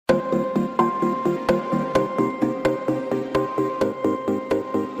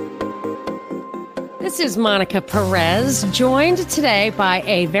This is Monica Perez, joined today by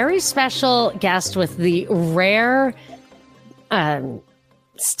a very special guest with the rare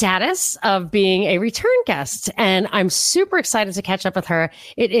status of being a return guest. And I'm super excited to catch up with her.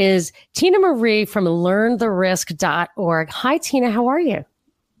 It is Tina Marie from LearnTheRisk.org. Hi, Tina. How are you?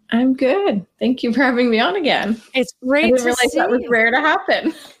 I'm good. Thank you for having me on again. It's great. I didn't realize that was rare to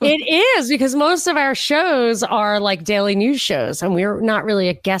happen. It is, because most of our shows are like daily news shows, and we're not really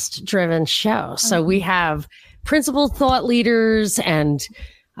a guest-driven show. So we have principled thought leaders and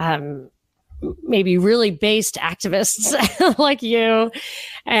maybe really based activists like you.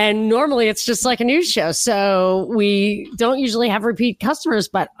 And normally it's just like a news show. So we don't usually have repeat customers,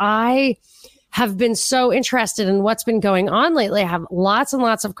 but I have been so interested in what's been going on lately. I have lots and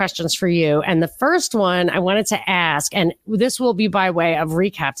lots of questions for you. And the first one I wanted to ask, and this will be by way of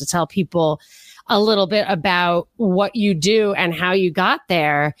recap to tell people a little bit about what you do and how you got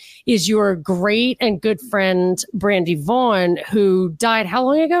there, is your great and good friend, Brandy Vaughn, who died how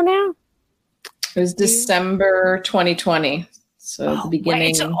long ago now? It was December 2020. So the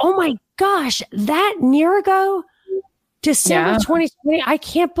beginning. Oh my gosh, that year ago? December 2020? I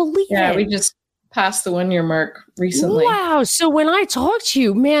can't believe it. Yeah, we just passed the 1 year mark recently. Wow. So when I talked to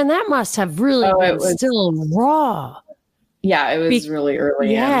you, man, that must have really been still raw. Yeah, it was really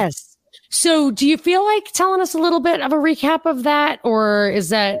early. Yes. So do you feel like telling us a little bit of a recap of that, or is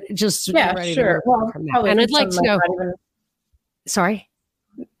that just sure. Well, and I'd like to know. Sorry?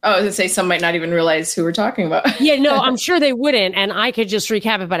 Oh, I was going to say some might not even realize who we're talking about. Yeah, no, I'm sure they wouldn't. And I could just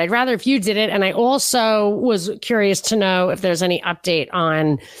recap it, but I'd rather if you did it. And I also was curious to know if there's any update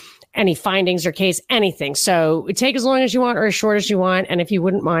on any findings or case, anything. So take as long as you want or as short as you want. And if you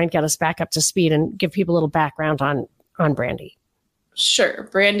wouldn't mind, get us back up to speed and give people a little background on Brandy. Sure.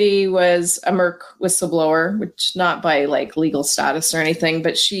 Brandy was a Merck whistleblower, which not by like legal status or anything,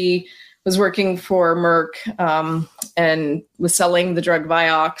 but she was working for Merck and was selling the drug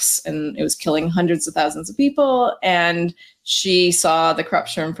Vioxx, and it was killing hundreds of thousands of people. And she saw the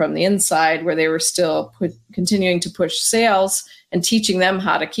corruption from the inside, where they were still continuing to push sales and teaching them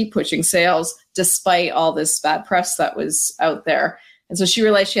how to keep pushing sales despite all this bad press that was out there. And so she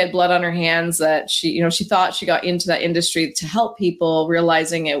realized she had blood on her hands, that she thought she got into that industry to help people,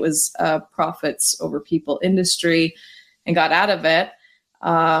 realizing it was a profits over people industry, and got out of it.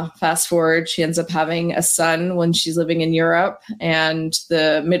 Fast forward, she ends up having a son when she's living in Europe, and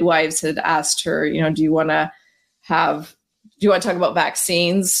the midwives had asked her, do you want to talk about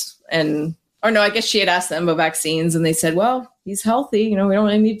vaccines? I guess she had asked them about vaccines, and they said, well, he's healthy. We don't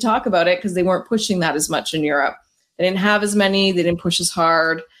really need to talk about it, because they weren't pushing that as much in Europe. They didn't have as many. They didn't push as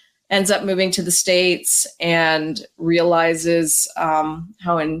hard. Ends up moving to the States and realizes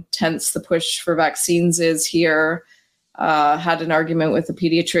how intense the push for vaccines is here. Had an argument with a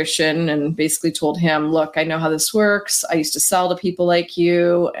pediatrician and basically told him, look, I know how this works. I used to sell to people like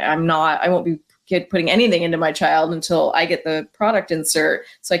you. I won't be putting anything into my child until I get the product insert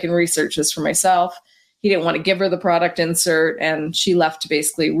so I can research this for myself. He didn't want to give her the product insert, and she left to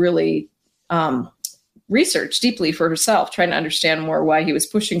basically really research deeply for herself, trying to understand more why he was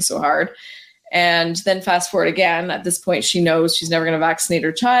pushing so hard. And then fast forward again, at this point, she knows she's never going to vaccinate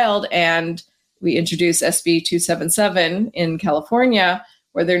her child. And we introduced SB 277 in California,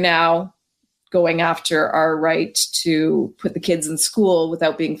 where they're now going after our right to put the kids in school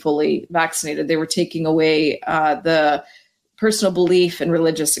without being fully vaccinated. They were taking away the personal belief and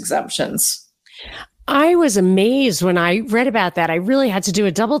religious exemptions. I was amazed when I read about that. I really had to do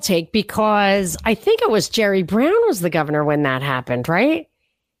a double take, because I think it was Jerry Brown was the governor when that happened, right?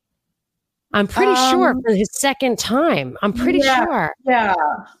 I'm pretty sure for his second time. I'm pretty sure. Yeah,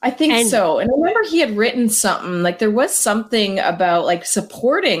 I think so. And I remember he had written something, like there was something about like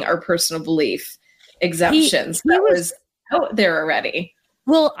supporting our personal belief exemptions that was out there already.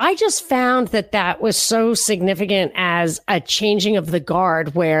 Well, I just found that was so significant as a changing of the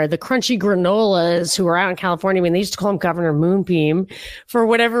guard, where the crunchy granolas who are out in California, they used to call him Governor Moonbeam for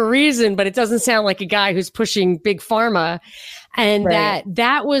whatever reason, but it doesn't sound like a guy who's pushing big pharma. And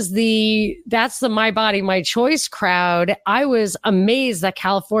that's the My Body, My Choice crowd. I was amazed that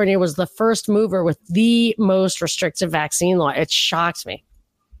California was the first mover with the most restrictive vaccine law. It shocked me.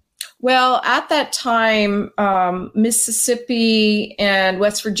 Well, at that time, Mississippi and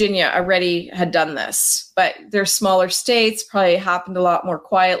West Virginia already had done this, but they're smaller states, probably happened a lot more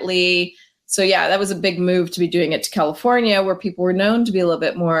quietly. So yeah, that was a big move to be doing it to California, where people were known to be a little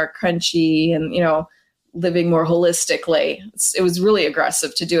bit more crunchy and, living more holistically. It was really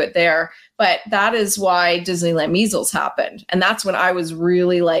aggressive to do it there. But that is why Disneyland measles happened. And that's when I was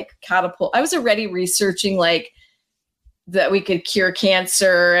really like I was already researching like that we could cure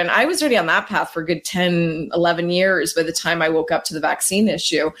cancer. And I was already on that path for a good 10, 11 years by the time I woke up to the vaccine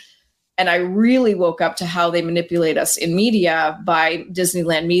issue. And I really woke up to how they manipulate us in media by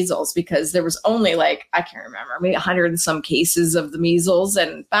Disneyland measles, because there was only like, I can't remember, maybe 100 and some cases of the measles.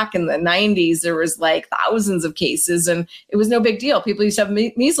 And back in the 90s, there was like thousands of cases and it was no big deal. People used to have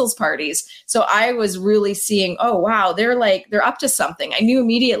measles parties. So I was really seeing, oh, wow, they're up to something. I knew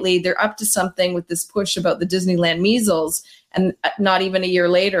immediately they're up to something with this push about the Disneyland measles. And not even a year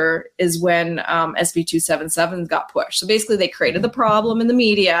later is when SB 277 got pushed. So basically they created the problem in the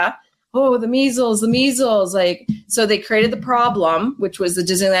media. Oh, the measles, like, so they created the problem, which was the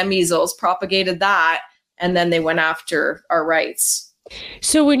Disneyland measles, propagated that, and then they went after our rights.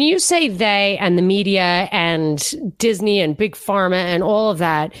 So when you say they and the media and Disney and Big Pharma and all of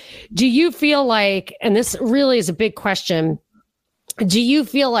that, do you feel like, and this really is a big question, do you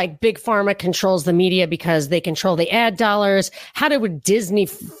feel like Big Pharma controls the media because they control the ad dollars? How would Disney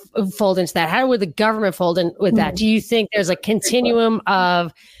fold into that? How would the government fold in with that? Do you think there's a continuum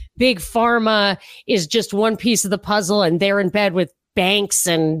of Big Pharma is just one piece of the puzzle and they're in bed with banks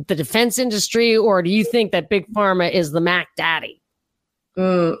and the defense industry? Or do you think that Big Pharma is the Mac Daddy?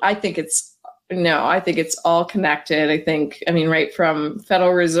 I think it's all connected. Right from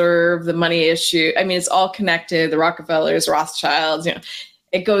Federal Reserve, the money issue. It's all connected. The Rockefellers, Rothschilds,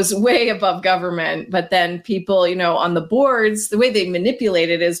 it goes way above government. But then people, on the boards, the way they manipulate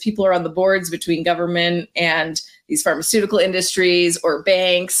it is people are on the boards between government and these pharmaceutical industries or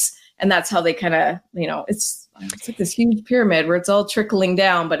banks. And that's how they kind of, it's like this huge pyramid where it's all trickling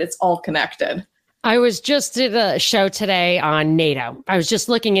down, but it's all connected. I was just at a show today on NATO. I was just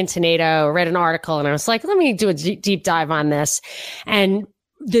looking into NATO, read an article, and I was like, let me do a deep dive on this. And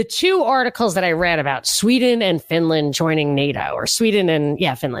the two articles that I read about Sweden and Finland joining NATO, or Sweden and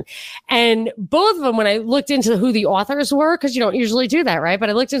Finland. And both of them, when I looked into who the authors were, because you don't usually do that, right?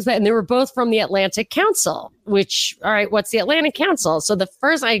 But I looked into that and they were both from the Atlantic Council, which, all right, what's the Atlantic Council? So the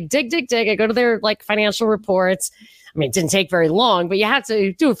first I dig, I go to their like financial reports. It didn't take very long, but you had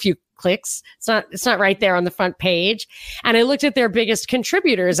to do a few clicks. It's not right there on the front page. And I looked at their biggest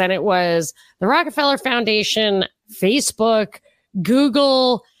contributors and it was the Rockefeller Foundation, Facebook,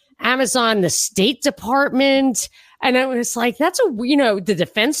 Google, Amazon, the State Department. And I was like, that's the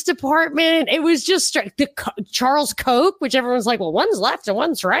Defense Department. It was just Charles Koch, which everyone's like, well, one's left and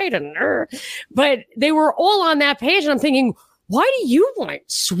one's right. But they were all on that page. And I'm thinking, why do you want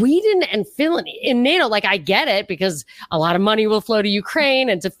Sweden and Finland in NATO? Like, I get it because a lot of money will flow to Ukraine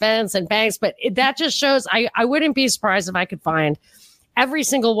and defense and banks. But that just shows I wouldn't be surprised if I could find every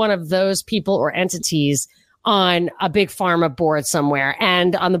single one of those people or entities on a Big Pharma board somewhere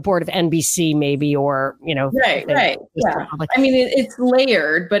and on the board of NBC maybe, or, Right. Yeah. It's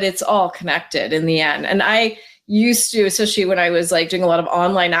layered, but it's all connected in the end. And I used to, especially when I was like doing a lot of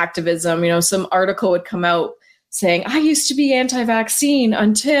online activism, some article would come out saying, I used to be anti-vaccine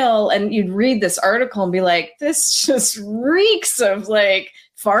until, and you'd read this article and be like, this just reeks of like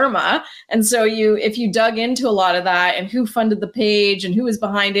pharma. And so if you dug into a lot of that and who funded the page and who was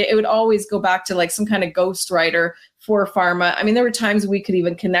behind it, it would always go back to like some kind of ghostwriter for pharma. There were times we could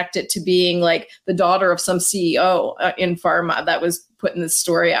even connect it to being like the daughter of some CEO in pharma that was putting this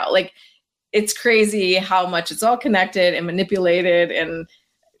story out. Like, it's crazy how much it's all connected and manipulated and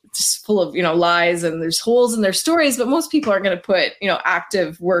just full of, lies, and there's holes in their stories, but most people aren't going to put,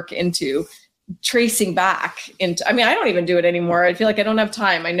 active work into tracing back into, I don't even do it anymore. I feel like I don't have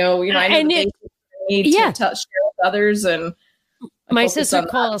time. I know, I need to share with others. And my sister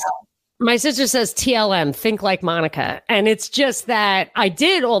says TLM, think like Monica. And it's just that I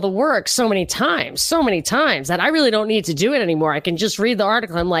did all the work so many times that I really don't need to do it anymore. I can just read the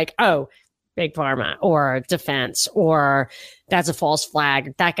article. I'm like, oh, Big Pharma or defense, or that's a false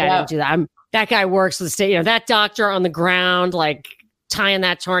flag. That guy didn't do that. That guy works for the state. That doctor on the ground, like tying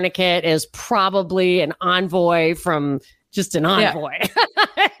that tourniquet, is probably an envoy from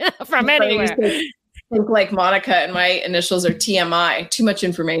from anywhere. Think like Monica, and my initials are TMI. Too much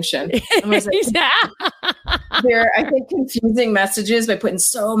information. They're, I think, confusing messages by putting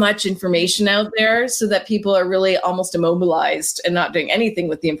so much information out there so that people are really almost immobilized and not doing anything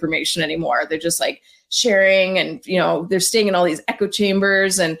with the information anymore. They're just like sharing and, they're staying in all these echo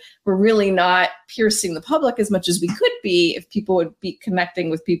chambers, and we're really not piercing the public as much as we could be if people would be connecting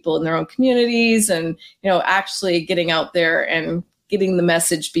with people in their own communities and, actually getting out there and getting the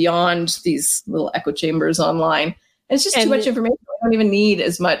message beyond these little echo chambers online. It's just too much information. We don't even need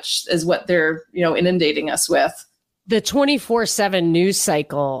as much as what they're, inundating us with. The 24/7 news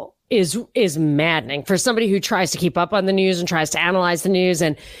cycle is maddening for somebody who tries to keep up on the news and tries to analyze the news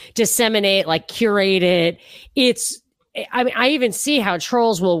and disseminate, like curate it. It's I mean, I even see how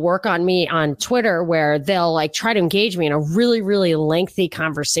trolls will work on me on Twitter where they'll like try to engage me in a really, really lengthy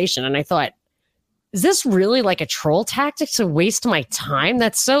conversation. And I thought, is this really like a troll tactic to waste my time?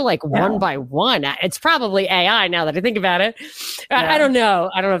 That's so like one by one. It's probably AI now that I think about it. I don't know.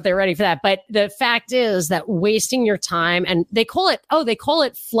 I don't know if they're ready for that. But the fact is that wasting your time, and they call it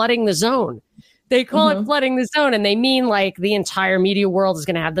flooding the zone. They call it flooding the zone, and they mean like the entire media world is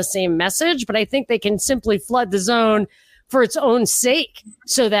going to have the same message. But I think they can simply flood the zone for its own sake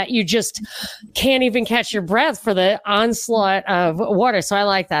so that you just can't even catch your breath for the onslaught of water. So I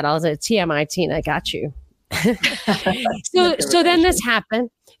like that. I was at TMI, Tina, got you. so then this happened.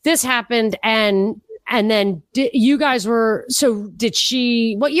 And then you guys were, so did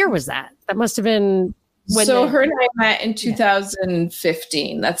she, what year was that? That must've been her and I met in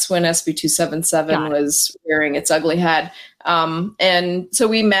 2015. That's when SB 277 was rearing its ugly head. And so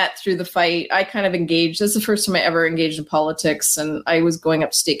we met through the fight. I kind of engaged. This is the first time I ever engaged in politics. And I was going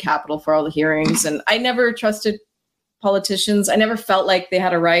up to state capitol for all the hearings. And I never trusted politicians. I never felt like they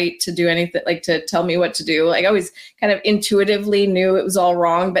had a right to do anything, like to tell me what to do. Like I always kind of intuitively knew it was all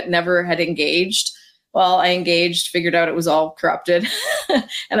wrong, but never had engaged. Well, I engaged, figured out it was all corrupted.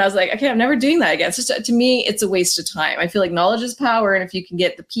 And I was like, okay, I'm never doing that again. It's just, to me, it's a waste of time. I feel like knowledge is power. And if you can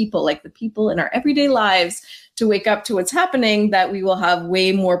get the people in our everyday lives to wake up to what's happening, that we will have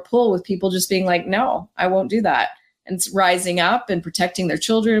way more pull with people just being like, no, I won't do that. And it's rising up and protecting their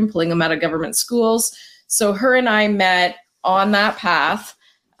children, pulling them out of government schools. So her and I met on that path.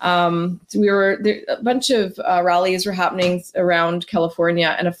 We were there, a bunch of rallies were happening around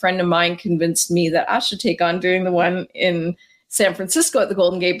California, and a friend of mine convinced me that I should take on doing the one in San Francisco at the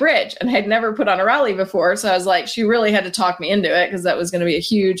Golden Gate Bridge. And I'd never put on a rally before. So I was like, she really had to talk me into it because that was going to be a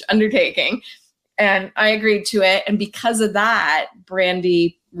huge undertaking. And I agreed to it. And because of that,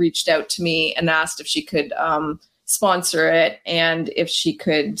 Brandy reached out to me and asked if she could sponsor it and if she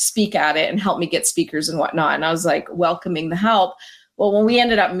could speak at it and help me get speakers and whatnot. And I was like, welcoming the help. Well, when we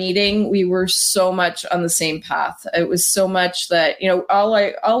ended up meeting, we were so much on the same path. It was so much that,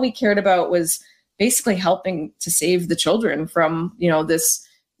 all we cared about was basically helping to save the children from,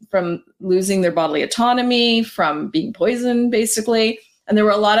 from losing their bodily autonomy, from being poisoned, basically. And there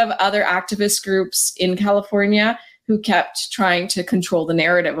were a lot of other activist groups in California who kept trying to control the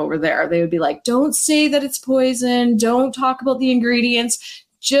narrative over there. They would be like, don't say that it's poison. Don't talk about the ingredients.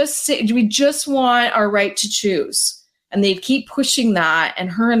 Just say, we just want our right to choose. And they'd keep pushing that.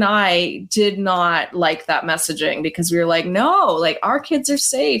 And her and I did not like that messaging because we were like, no, like our kids are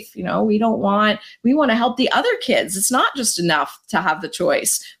safe. We want to help the other kids. It's not just enough to have the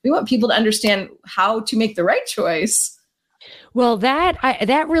choice. We want people to understand how to make the right choice. Well, that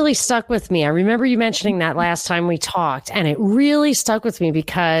really stuck with me. I remember you mentioning that last time we talked, and it really stuck with me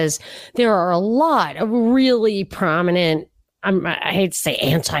because there are a lot of really prominent, I hate to say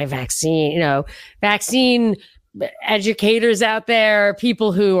anti-vaccine, vaccine educators out there,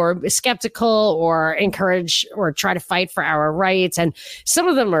 people who are skeptical or encourage or try to fight for our rights. And some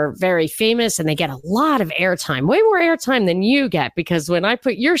of them are very famous and they get a lot of airtime, way more airtime than you get, because when I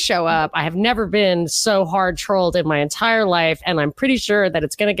put your show up, I have never been so hard trolled in my entire life. And I'm pretty sure that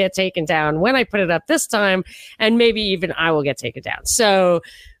it's going to get taken down when I put it up this time. And maybe even I will get taken down. So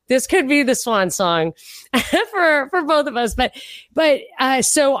this could be the swan song for both of us. But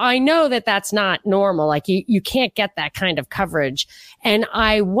so I know that that's not normal. Like you can't get that kind of coverage. And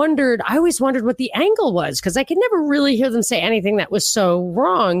I always wondered what the angle was, because I could never really hear them say anything that was so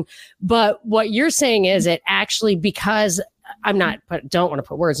wrong. But what you're saying is it actually, because don't want to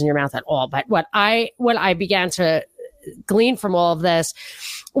put words in your mouth at all. But what I began to glean from all of this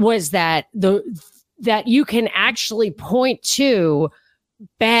was that that you can actually point to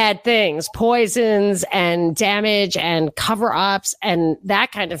bad things, poisons and damage and cover-ups and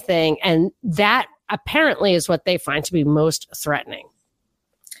that kind of thing. And that apparently is what they find to be most threatening.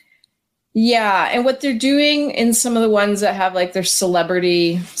 Yeah. And what they're doing in some of the ones that have like their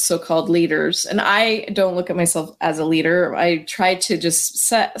celebrity so-called leaders, and I don't look at myself as a leader. I try to just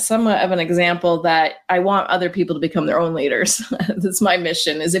set somewhat of an example that I want other people to become their own leaders. That's my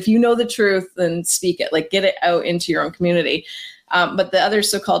mission, is if you know the truth, then speak it, like get it out into your own community. But the other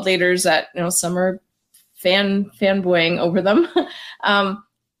so-called leaders that, some are fanboying over them,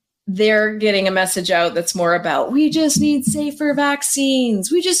 they're getting a message out that's more about, we just need safer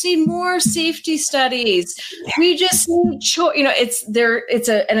vaccines. We just need more safety studies. We just need,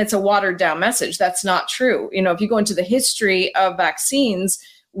 it's a watered down message. That's not true. If you go into the history of vaccines,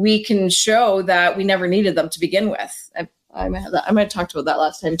 we can show that we never needed them to begin with. I might have talked about that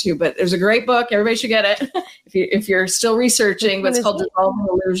last time too, but there's a great book. Everybody should get it if you're still reaching, but it's called Dissolving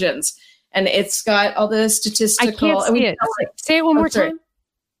Illusions. And it's got all the statistical. I can't see it. Say it one more time.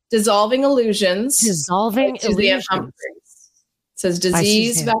 Dissolving illusions. Dissolving illusions. It says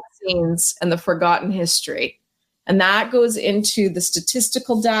disease, vaccines, and the forgotten history. And that goes into the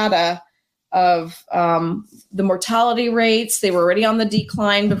statistical data of the mortality rates. They were already on the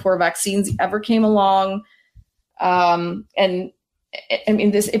decline before vaccines ever came along. And I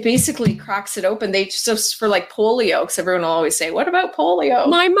mean, it basically cracks it open. They just for like polio, because everyone will always say, "What about polio?"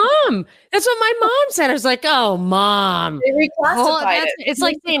 My mom. That's what my mom said. I was like, "Oh, mom." They reclassified it. It's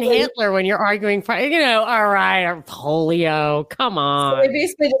like saying Hitler when you're arguing for, all right, polio. Come on. So they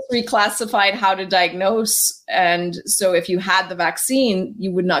basically just reclassified how to diagnose, and so if you had the vaccine,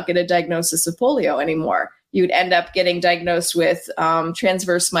 you would not get a diagnosis of polio anymore. You would end up getting diagnosed with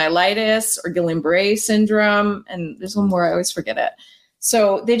transverse myelitis or Guillain-Barré syndrome. And there's one more, I always forget it.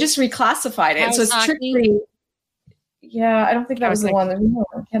 So they just reclassified it. So it's trickery. Yeah, I don't think that was the one.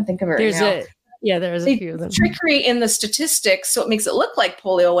 I can't think of it right now. There's a few of them. Trickery in the statistics, so it makes it look like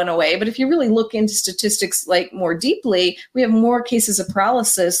polio went away. But if you really look into statistics like more deeply, we have more cases of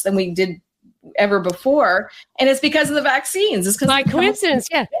paralysis than we did ever before, and it's because of the vaccines. It's because by coincidence.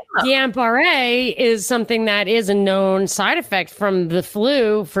 Guillain-Barré is something that is a known side effect from the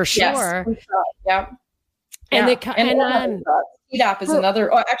flu for sure. Yes. And Tdap is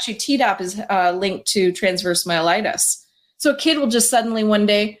another. Oh, actually, Tdap is linked to transverse myelitis. So a kid will just suddenly one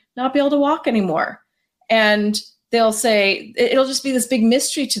day not be able to walk anymore, and they'll say it'll just be this big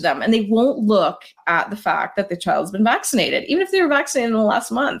mystery to them, and they won't look at the fact that the child's been vaccinated, even if they were vaccinated in the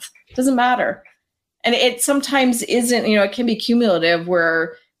last month. It doesn't matter. And it sometimes isn't, it can be cumulative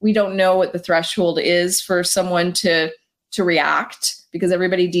where we don't know what the threshold is for someone to react, because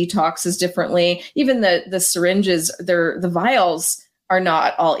everybody detoxes differently. Even the syringes, the vials are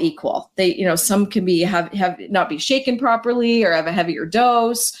not all equal. They, some can be have not be shaken properly or have a heavier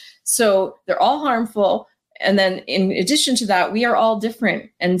dose. So they're all harmful. And then in addition to that, we are all different.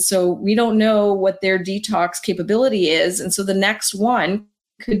 And so we don't know what their detox capability is. And so the next one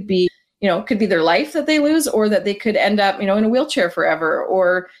could be their life that they lose, or that they could end up, in a wheelchair forever,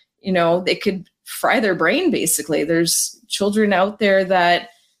 or, they could fry their brain. Basically, there's children out there that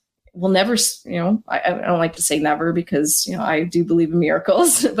will never, I don't like to say never, because, I do believe in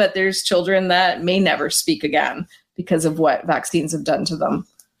miracles, but there's children that may never speak again because of what vaccines have done to them.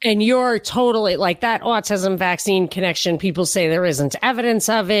 And you're totally like that autism vaccine connection. People say there isn't evidence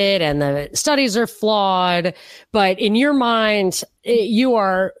of it and the studies are flawed. But in your mind,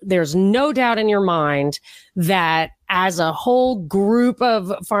 there's no doubt in your mind that as a whole group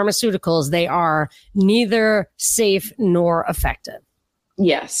of pharmaceuticals, they are neither safe nor effective.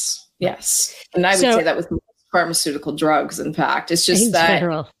 Yes. And I would say that with pharmaceutical drugs, in fact, it's just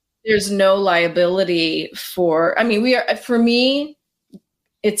that there's no liability for, for me,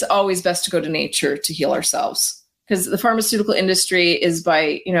 it's always best to go to nature to heal ourselves, because the pharmaceutical industry is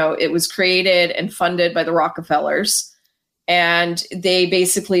it was created and funded by the Rockefellers, and they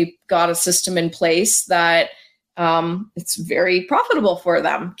basically got a system in place that it's very profitable for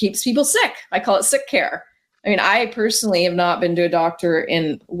them, keeps people sick. I call it sick care. I personally have not been to a doctor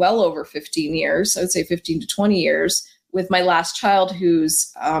in well over 15 years. I would say 15 to 20 years. With my last child,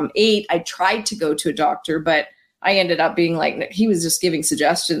 who's 8, I tried to go to a doctor, but I ended up being like, he was just giving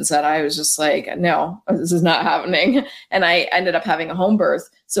suggestions that I was just like, no, this is not happening. And I ended up having a home birth.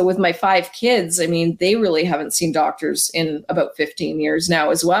 So with my 5 kids, they really haven't seen doctors in about 15 years now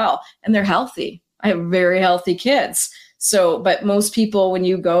as well. And they're healthy. I have very healthy kids. So, but most people, when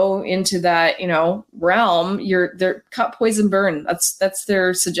you go into that, realm, they're cut, poison, burn. That's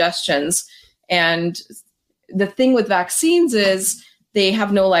their suggestions. And the thing with vaccines is, they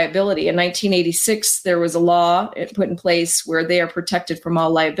have no liability. In 1986, there was a law put in place where they are protected from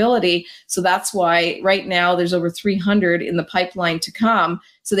all liability. So that's why right now there's over 300 in the pipeline to come.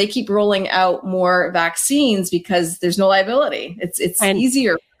 So they keep rolling out more vaccines because there's no liability. It's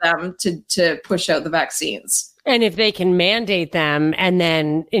easier for them to push out the vaccines. And if they can mandate them and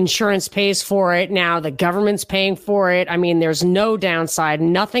then insurance pays for it, now the government's paying for it. There's no downside,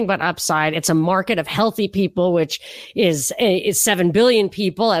 nothing but upside. It's a market of healthy people, which is 7 billion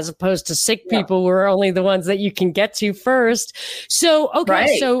people, as opposed to sick people who are only the ones that you can get to first. So,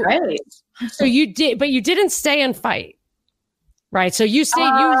 okay. So you did, but you didn't stay and fight, right? So you say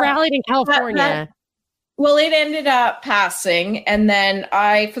you rallied in California. Well, it ended up passing. And then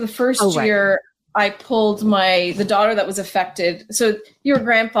for the first year, I pulled the daughter that was affected. So you were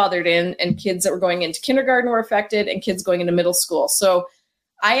grandfathered in, and kids that were going into kindergarten were affected, and kids going into middle school. So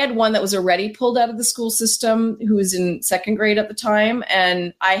I had one that was already pulled out of the school system, who was in 2nd grade at the time.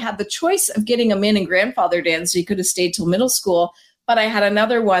 And I had the choice of getting him in and grandfathered in, so he could have stayed till middle school. But I had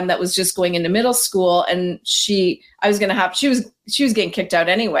another one that was just going into middle school, and she was getting kicked out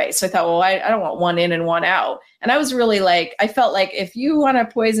anyway. So I thought, well, I don't want one in and one out. And I was really like, I felt like if you want to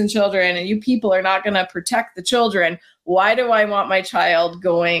poison children and you people are not going to protect the children, why do I want my child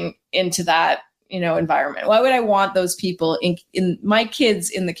going into that, environment? Why would I want those people in my kids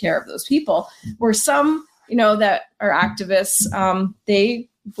in the care of those people? Where some, that are activists, they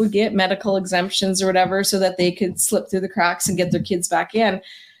would get medical exemptions or whatever so that they could slip through the cracks and get their kids back in.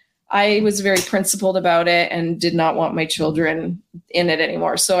 I was very principled about it and did not want my children in it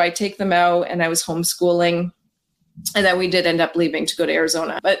anymore. So I take them out, and I was homeschooling. And then we did end up leaving to go to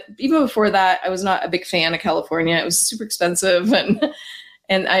Arizona. But even before that, I was not a big fan of California. It was super expensive,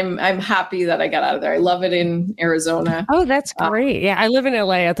 and I'm happy that I got out of there. I love it in Arizona. Oh, that's great. Yeah, I live in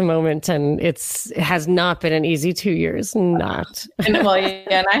LA at the moment, and it has not been an easy 2 years. Not. And I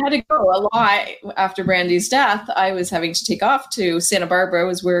had to go a lot after Brandy's death. I was having to take off to Santa Barbara,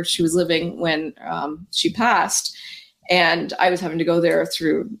 was where she was living when she passed, and I was having to go there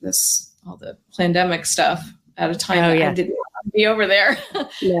through all the pandemic stuff at a time I didn't want to be over there.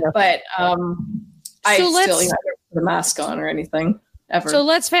 Yeah. But I still didn't put a mask on or anything. Ever. So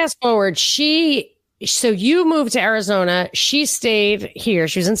let's fast forward. So you moved to Arizona. She stayed here.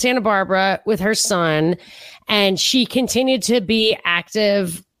 She was in Santa Barbara with her son, and she continued to be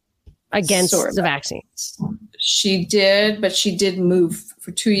active against the vaccines. She did, but she did move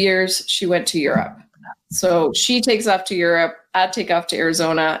for 2 years. She went to Europe. So she takes off to Europe. I take off to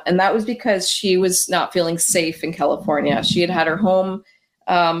Arizona. And that was because she was not feeling safe in California. She had her home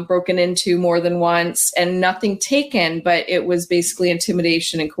broken into more than once and nothing taken, but it was basically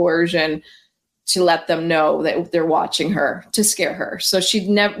intimidation and coercion to let them know that they're watching her, to scare her. So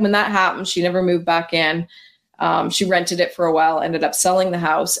when that happened, she never moved back in. She rented it for a while, ended up selling the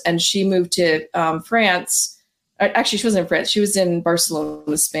house, and she moved to France. Actually, she wasn't in France. She was in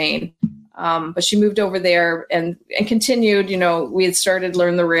Barcelona, Spain. But she moved over there and continued, we had started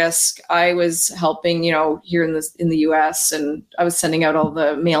Learn the Risk. I was helping, here in the US, and I was sending out all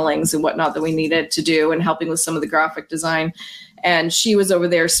the mailings and whatnot that we needed to do and helping with some of the graphic design. And she was over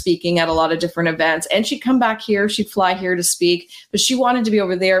there speaking at a lot of different events, and she'd come back here. She'd fly here to speak, but she wanted to be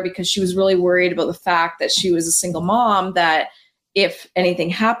over there because she was really worried about the fact that she was a single mom, that if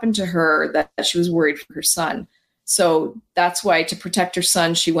anything happened to her, that she was worried for her son. So that's why, to protect her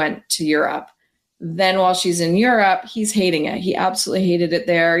son, she went to Europe. Then while she's in Europe, he's hating it. He absolutely hated it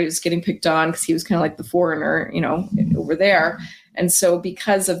there. He was getting picked on because he was kind of like the foreigner, over there. And so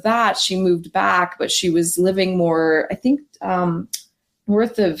because of that, she moved back, but she was living more, I think,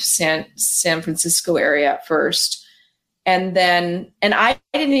 north of San Francisco area at first. And I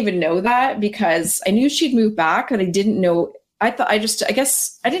didn't even know that because I knew she'd moved back, but I didn't know. I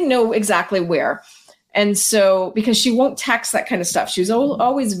guess I didn't know exactly where. And so, because she won't text that kind of stuff, she was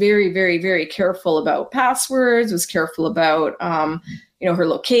always very, very, very careful about passwords, was careful about, her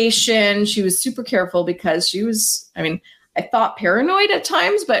location. She was super careful because she was, I thought paranoid at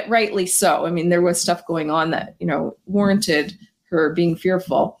times, but rightly so. There was stuff going on that, warranted her being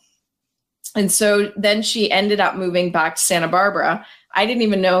fearful. And so then she ended up moving back to Santa Barbara. I didn't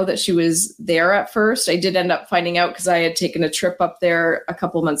even know that she was there at first. I did end up finding out because I had taken a trip up there a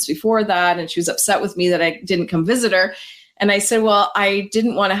couple months before that, and she was upset with me that I didn't come visit her. And I said, well, I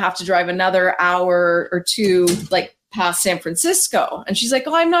didn't want to have to drive another hour or two, past San Francisco. And she's like,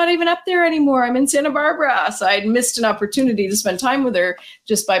 oh, I'm not even up there anymore. I'm in Santa Barbara. So I'd missed an opportunity to spend time with her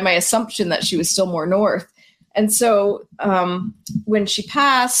just by my assumption that she was still more north. And so when she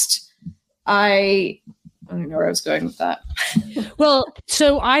passed, I don't know where I was going with that. Well,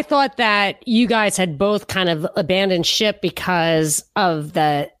 so I thought that you guys had both kind of abandoned ship because of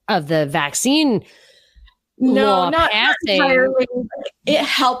the vaccine. No, not entirely. It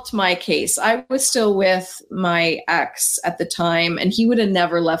helped my case. I was still with my ex at the time, and he would have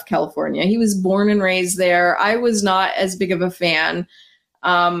never left California. He was born and raised there. I was not as big of a fan.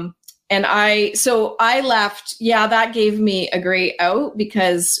 So I left. Yeah, that gave me a great out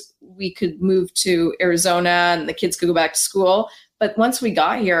because we could move to Arizona and the kids could go back to school. But once we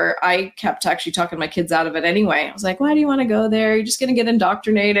got here, I kept actually talking my kids out of it anyway. I was like, why do you want to go there? You're just going to get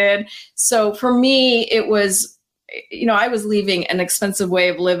indoctrinated. So for me, it was, I was leaving an expensive way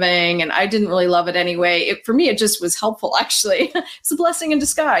of living and I didn't really love it anyway. For me, it just was helpful, actually. It's a blessing in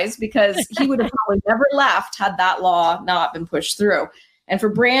disguise because he would have probably never left had that law not been pushed through. And for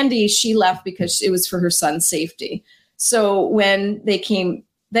Brandy, she left because it was for her son's safety. So when they came,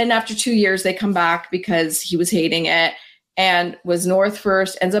 then after 2 years, they come back because he was hating it and was north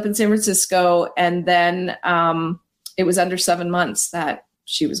first, ends up in San Francisco. And then it was under 7 months that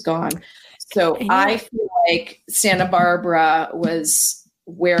she was gone. So I feel like Santa Barbara was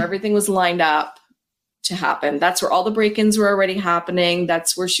where everything was lined up to happen. That's where all the break-ins were already happening.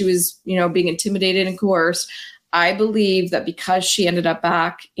 That's where she was, being intimidated and coerced. I believe that because she ended up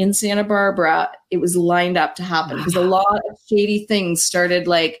back in Santa Barbara, it was lined up to happen because a lot of shady things started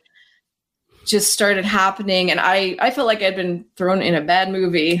happening. And I felt like I'd been thrown in a bad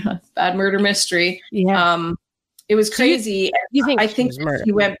movie, a bad murder mystery. Yeah. It was crazy. I think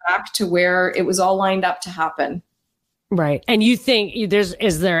she went back to where it was all lined up to happen. Right. And you think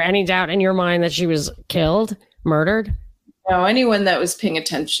is there any doubt in your mind that she was killed, murdered? No, anyone that was paying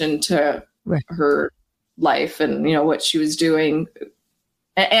attention to her life and, what she was doing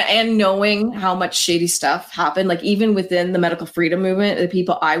and knowing how much shady stuff happened, like even within the medical freedom movement, the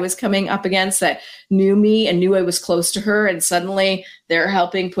people I was coming up against that knew me and knew I was close to her. And suddenly they're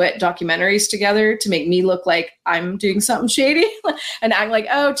helping put documentaries together to make me look like I'm doing something shady and act like,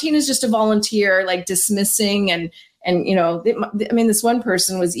 oh, Tina's just a volunteer, like dismissing. And this one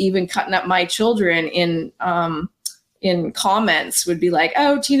person was even cutting up my children in comments, would be like,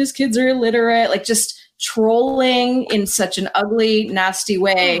 oh, Tina's kids are illiterate, like just trolling in such an ugly, nasty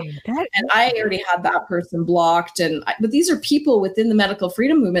way. And I already had that person blocked. But these are people within the medical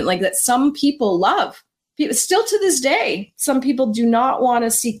freedom movement, like that some people love. Still to this day, some people do not want to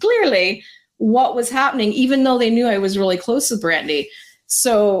see clearly what was happening, even though they knew I was really close with Brandy.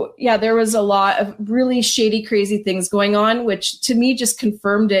 So yeah, there was a lot of really shady, crazy things going on, which to me just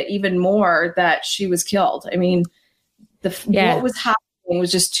confirmed it even more that she was killed. I mean, what was happening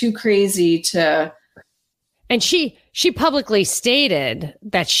was just too crazy to. And she publicly stated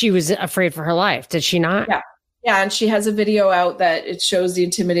that she was afraid for her life. Did she not? Yeah. And she has a video out that it shows the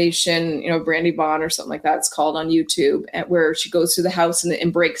intimidation, Brandy Bond or something like that. It's called on YouTube, where she goes through the house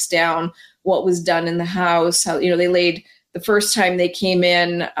and breaks down what was done in the house. How, they laid the first time they came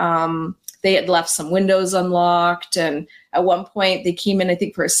in, they had left some windows unlocked. And at one point they came in, I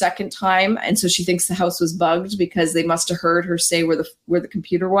think, for a second time. And so she thinks the house was bugged because they must have heard her say where the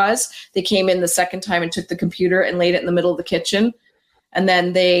computer was. They came in the second time and took the computer and laid it in the middle of the kitchen. And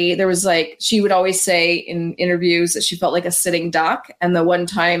then she would always say in interviews that she felt like a sitting duck. And the one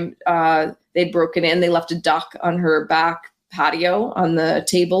time they'd broken in, they left a duck on her back patio on the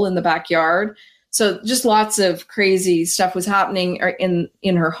table in the backyard. So just lots of crazy stuff was happening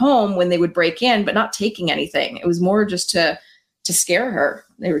in her home when they would break in, but not taking anything. It was more just to scare her.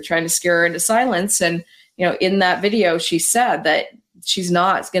 They were trying to scare her into silence. And, in that video, she said that she's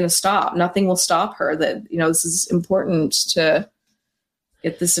not going to stop. Nothing will stop her. That, this is important to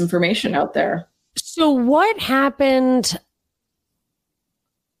get this information out there. So what happened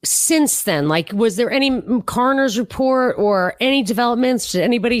since then? Like, was there any coroner's report or any developments? Did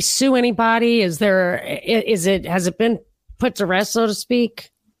anybody sue anybody? Has it been put to rest, so to speak?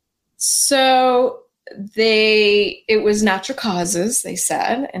 So it was natural causes, they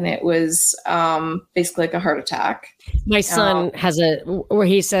said, and it was basically like a heart attack. My son has where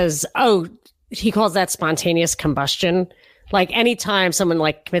he says, he calls that spontaneous combustion. Like anytime someone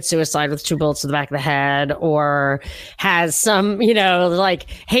like commits suicide with 2 bullets to the back of the head or has some,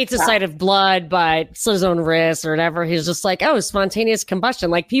 hates the sight of blood, but slits his own wrist or whatever, he's just like, spontaneous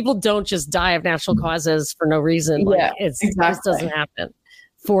combustion. Like people don't just die of natural causes for no reason. Like it just doesn't happen.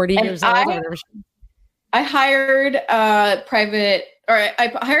 40 years old. I hired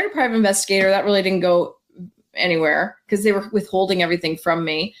I hired a private investigator. That really didn't go anywhere because they were withholding everything from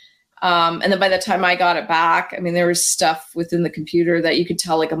me. And then by the time I got it back, there was stuff within the computer that you could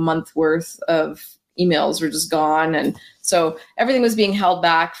tell like a month worth of emails were just gone. And so everything was being held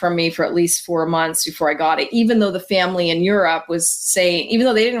back from me for at least 4 months before I got it, even though the family in Europe was saying, even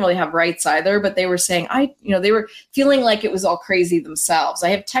though they didn't really have rights either, but they were saying, they were feeling like it was all crazy themselves. I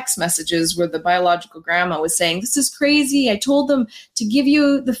have text messages where the biological grandma was saying, this is crazy. I told them to give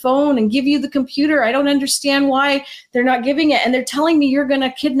you the phone and give you the computer. I don't understand why they're not giving it. And they're telling me you're going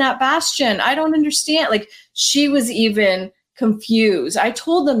to kidnap Bastian. I don't understand. Like she was even confused. I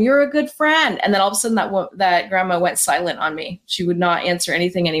told them you're a good friend. And then all of a sudden that grandma went silent on me. She would not answer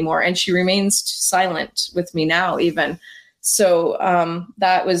anything anymore. And she remains silent with me now even. So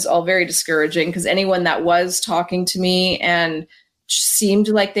that was all very discouraging because anyone that was talking to me and seemed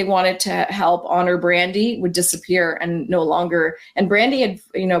like they wanted to help honor Brandy would disappear and no longer. And Brandy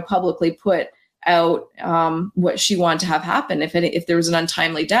had, publicly put out what she wanted to have happen if there was an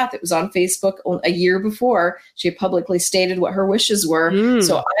untimely death. It was on Facebook a year before. She had publicly stated what her wishes were.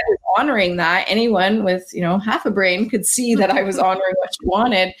 So I was honoring that. Anyone with half a brain could see that I was honoring what she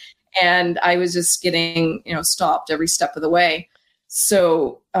wanted, and I was just getting stopped every step of the way.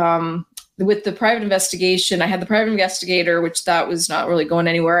 So with the private investigation, I had the private investigator, which that was not really going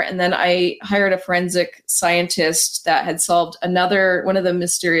anywhere. And then I hired a forensic scientist that had solved one of the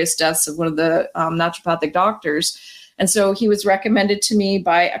mysterious deaths of one of the naturopathic doctors. And so he was recommended to me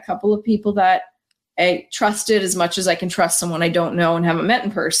by a couple of people that I trusted as much as I can trust someone I don't know and haven't met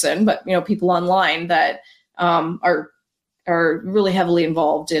in person, but, you know, people online that are really heavily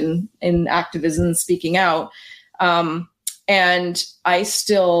involved in activism and speaking out. And I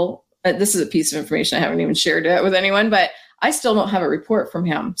still, this is a piece of information I haven't even shared it with anyone, but I still don't have a report from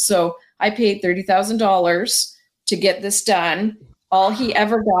him. So I paid $30,000 to get this done. All he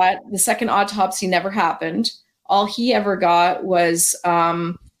ever got, the second autopsy never happened. All he ever got was,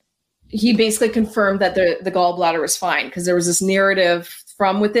 he basically confirmed that the gallbladder was fine, because there was this narrative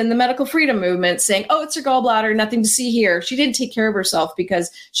from within the medical freedom movement saying, oh, it's her gallbladder, nothing to see here. She didn't take care of herself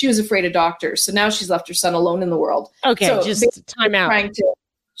because she was afraid of doctors. So now she's left her son alone in the world. Okay, so just time out. Trying to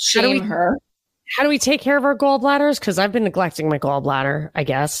shame her. How do we take care of our gallbladders? Because I've been neglecting my gallbladder, I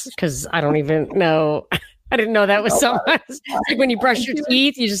guess, because I don't even know. I didn't know that was something. It's like when you brush your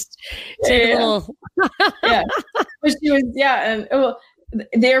teeth, you just take a little. Yeah. But she was, and well,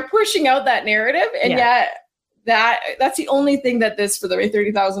 they're pushing out that narrative, and yet that's the only thing that this, for the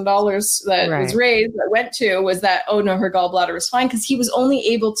 $30,000 that was raised, that went to, was that, oh no, her gallbladder was fine, because he was only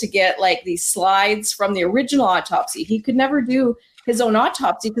able to get like these slides from the original autopsy. He could never do his own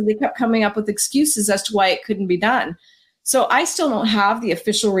autopsy because they kept coming up with excuses as to why it couldn't be done. So I still don't have the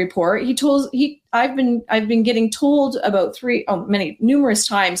official report. I've been getting told about numerous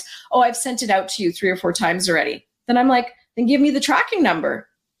times, oh, I've sent it out to you 3 or 4 times already. Then I'm like, then give me the tracking number.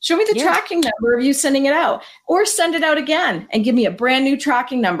 Show me the tracking number of you sending it out, or send it out again and give me a brand new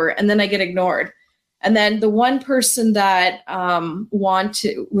tracking number. And then I get ignored. And then the one person that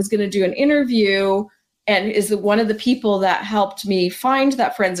was going to do an interview and is one of the people that helped me find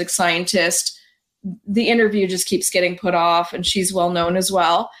that forensic scientist, the interview just keeps getting put off, and she's well known as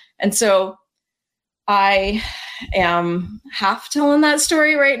well. And so I am half telling that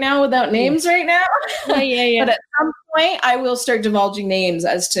story right now without names right now. Yeah. But at some point I will start divulging names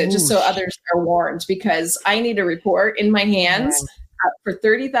as to just so others are warned, because I need a report in my hands for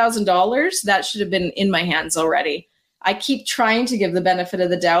 $30,000. That should have been in my hands already. I keep trying to give the benefit of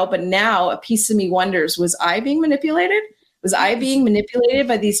the doubt, but now a piece of me wonders, was I being manipulated? Was I being manipulated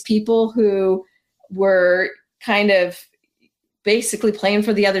by these people who were kind of basically playing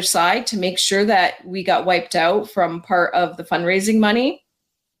for the other side to make sure that we got wiped out from part of the fundraising money?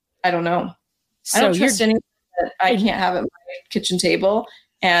 I don't know. So I don't trust anyone that I can't have at my kitchen table.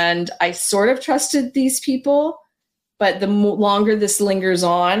 And I sort of trusted these people, but the longer this lingers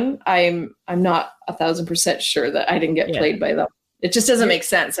on, I'm not 1,000% sure that I didn't get played by them. It just doesn't make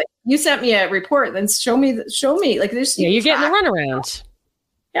sense. Like, you sent me a report, then show me. Like, there's you're getting the runaround.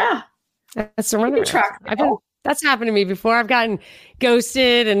 Yeah, that's the runaround. That's happened to me before. I've gotten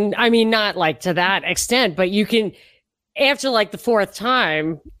ghosted, and I mean, not like to that extent, but you can, after like the 4th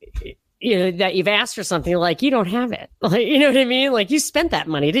time, you know, that you've asked for something, like, you don't have it. Like, you know what I mean? Like, you spent that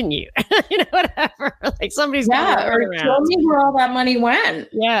money, didn't you? You know, whatever. Like, somebody's or tell me where all that money went.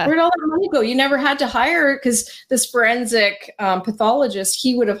 Yeah. Where'd all that money go? You never had to hire, because this forensic pathologist,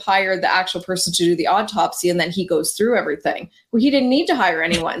 he would have hired the actual person to do the autopsy, and then he goes through everything. Well, he didn't need to hire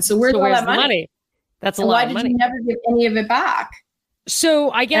anyone. So where's all that money? That's a lot of money. Why did you never give any of it back? So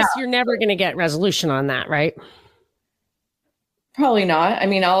I guess you're never going to get resolution on that, right? Probably not. I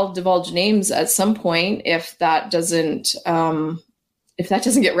mean, I'll divulge names at some point if that doesn't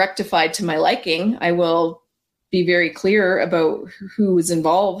get rectified to my liking. I will be very clear about who was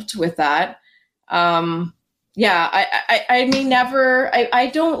involved with that. I may never. I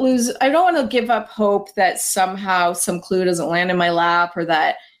don't want to give up hope that somehow some clue doesn't land in my lap, or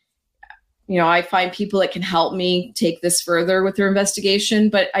that, you know, I find people that can help me take this further with their investigation.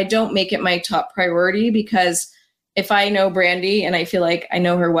 But I don't make it my top priority, because if I know Brandy and I feel like I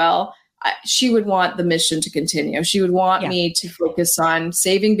know her well, she would want the mission to continue. She would want me to focus on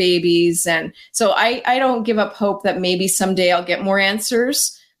saving babies. And so I don't give up hope that maybe someday I'll get more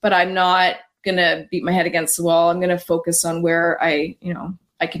answers, but I'm not going to beat my head against the wall. I'm going to focus on where I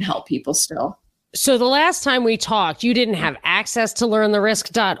can help people still. So the last time we talked, you didn't have access to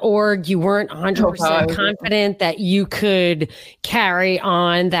learntherisk.org. You weren't 100% confident that you could carry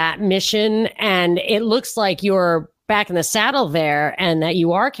on that mission. And it looks like you're back in the saddle there, and that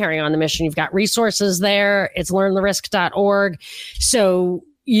you are carrying on the mission. You've got resources there. It's learntherisk.org. So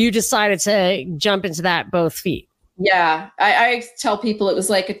you decided to jump into that both feet. Yeah. I tell people it was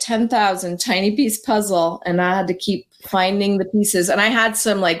like a 10,000 tiny piece puzzle, and I had to keep finding the pieces. And I had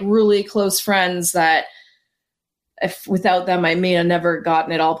some like really close friends that if without them, I may have never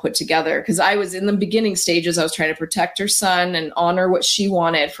gotten it all put together, because I was in the beginning stages. I was trying to protect her son and honor what she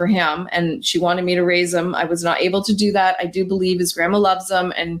wanted for him. And she wanted me to raise him. I was not able to do that. I do believe his grandma loves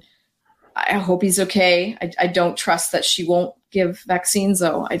him, and I hope he's okay. I don't trust that she won't give vaccines,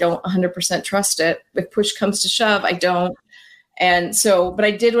 though. I don't 100% trust it. If push comes to shove, I don't. And so, but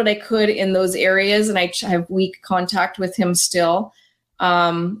I did what I could in those areas, and I have weak contact with him still.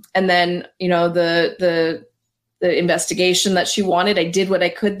 And then, the investigation that she wanted, I did what I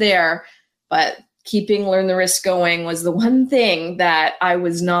could there, but keeping Learn the Risk going was the one thing that I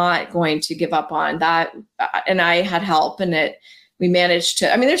was not going to give up on. That, and I had help, and we managed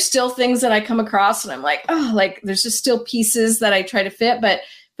to, there's still things that I come across and I'm like, there's just still pieces that I try to fit, but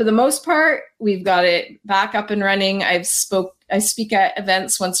for the most part, we've got it back up and running. I speak at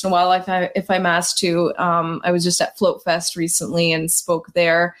events once in a while if I'm asked to. I was just at Float Fest recently and spoke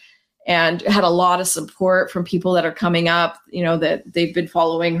there, and had a lot of support from people that are coming up, that they've been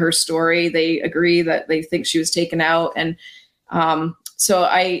following her story. They agree that they think she was taken out. And so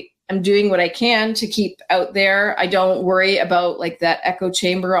I'm doing what I can to keep out there. I don't worry about like that echo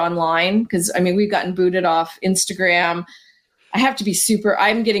chamber online, because we've gotten booted off Instagram. I have to be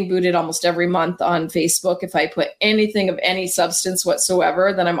I'm getting booted almost every month on Facebook. If I put anything of any substance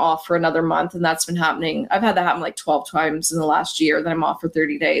whatsoever, then I'm off for another month. And that's been happening. I've had that happen like 12 times in the last year, that I'm off for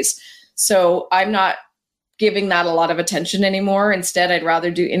 30 days. So I'm not giving that a lot of attention anymore. Instead, I'd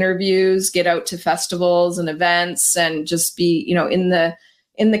rather do interviews, get out to festivals and events, and just be,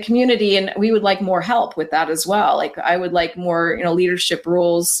 in the community. And we would like more help with that as well. Like I would like more, leadership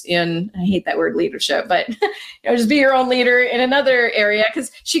roles I hate that word leadership, but just be your own leader in another area.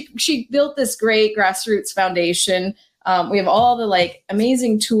 Cause she built this great grassroots foundation. We have all the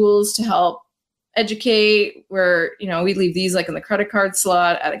amazing tools to help educate, where, we leave these in the credit card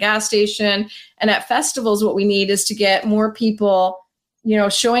slot at a gas station, and at festivals. What we need is to get more people,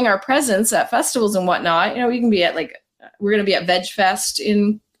 showing our presence at festivals and whatnot. We can be at we're going to be at Veg Fest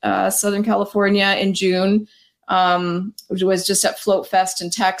in Southern California in June, which was just at Float Fest in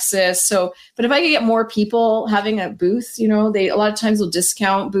Texas. So, but if I could get more people having a booth, they a lot of times will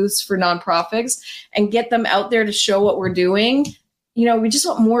discount booths for nonprofits, and get them out there to show what we're doing. We just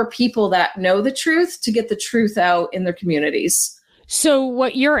want more people that know the truth to get the truth out in their communities. So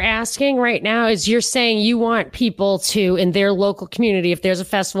what you're asking right now is, you're saying you want people to, in their local community, if there's a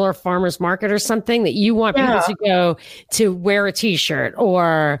festival or a farmer's market or something, that you want people to go to wear a t-shirt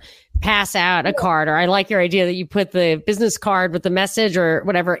or pass out a card. Or I like your idea that you put the business card with the message or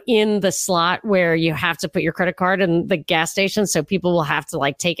whatever in the slot where you have to put your credit card in the gas station. So people will have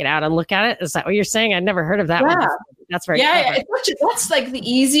to take it out and look at it. Is that what you're saying? I'd never heard of that one. That's very clever. That's the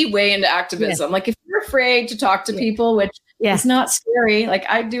easy way into activism. If you're afraid to talk to people, which it's not scary.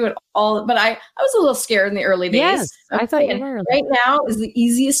 I do it all, but I was a little scared in the early days. Yes, I thought you were. Right now is the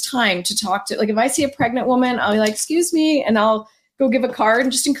easiest time to talk to. If I see a pregnant woman, I'll be like, "Excuse me," and I'll go give a card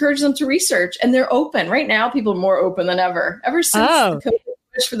and just encourage them to research. And they're open right now. People are more open than ever. Ever since the COVID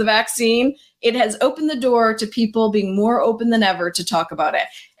push for the vaccine, it has opened the door to people being more open than ever to talk about it.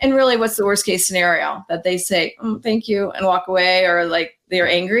 And really, what's the worst case scenario? That they say, "Thank you," and walk away, or they're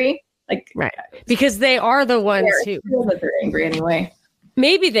angry. Right. Because they are the ones who feel that they're angry anyway.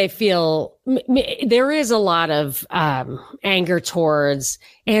 Maybe they feel there is a lot of anger towards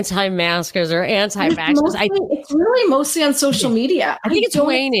anti-maskers or anti-vaxxers. It's really mostly on social media. I think it's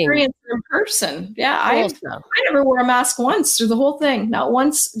waning. In person. Yeah. I never wore a mask once through the whole thing. Not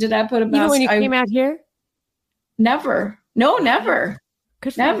once did I put a mask. Even when you came out here? Never. No, never.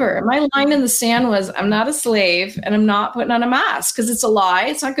 Never. My line in the sand was, I'm not a slave and I'm not putting on a mask, because it's a lie.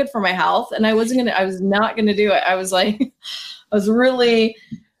 It's not good for my health. And I was not going to do it. I was really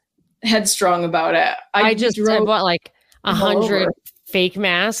headstrong about it. I bought 100 fake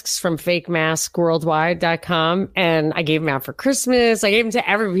masks from fakemaskworldwide.com, and I gave them out for Christmas. I gave them to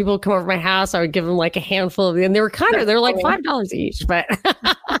every people who come over my house. I would give them a handful of them, and they were $5 each, but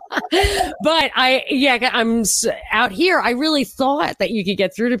I'm out here. I really thought that you could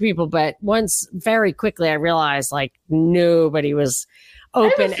get through to people, but very quickly I realized nobody was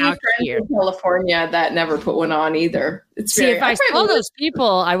open out here in California that never put one on either. If I saw those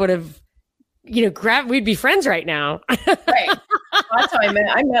people, I would have, we'd be friends right now. Right. That's how I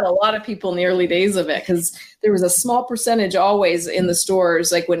met a lot of people in the early days of it, because there was a small percentage always in the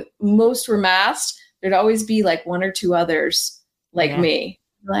stores. When most were masked, there'd always be one or two others me.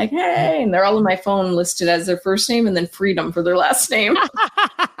 Hey, and they're all in my phone listed as their first name and then Freedom for their last name.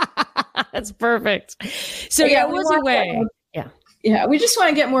 That's perfect. So it was a way. Yeah, we just want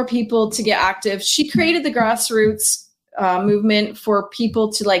to get more people to get active. She created the grassroots movement for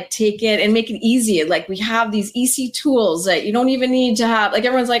people to like take it and make it easy. Like we have these easy tools that you don't even need to have. Like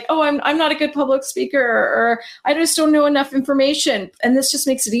everyone's like, oh, I'm not a good public speaker, or I just don't know enough information. And this just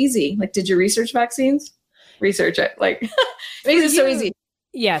makes it easy. Like, did you research vaccines? Research it. Like makes it so easy.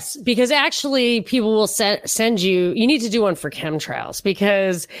 Yes, because actually people will send you need to do one for chemtrails,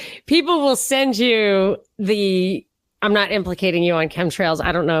 because people will send you I'm not implicating you on chemtrails.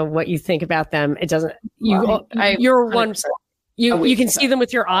 I don't know what you think about them. It doesn't, you're one, you can see them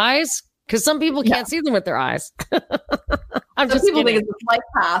with your eyes, because some people can't see them with their eyes. Some people think it's a flight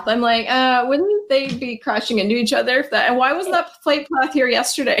path. I'm like, wouldn't they be crashing into each other? And why wasn't that flight path here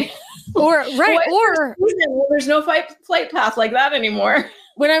yesterday? Or there's no flight path like that anymore.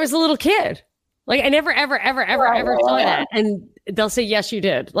 When I was a little kid, like I never, ever saw that. And they'll say, yes, you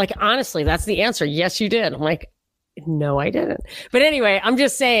did. Like, honestly, that's the answer. Yes, you did. I'm like, no, I didn't. But anyway, I'm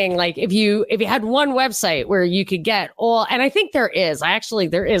just saying, like, if you had one website where you could get all, and I think there is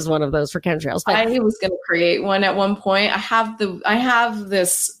one of those for chemtrails. But I was going to create one at one point. I have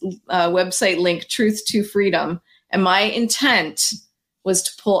this website link, Truth to Freedom, and my intent was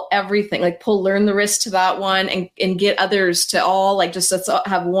to pull everything, like Learn the Risk to that one, and get others to all, like, just let's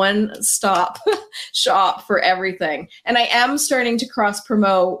have one stop shop for everything. And I am starting to cross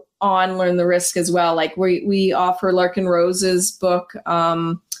promote on Learn the Risk as well. Like we offer Larkin Rose's book,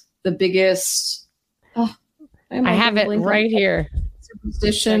 The Biggest. I have it right here.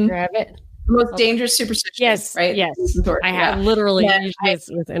 Superstition. Grab it. The Most Dangerous Superstition. Yes. Right. Yes. I have literally used this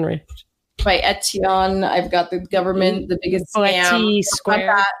with Henry. By Etienne. I've got The Government, The Biggest Scam.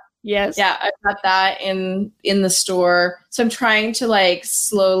 Square. Yes. Yeah, I've got that in the store. So I'm trying to like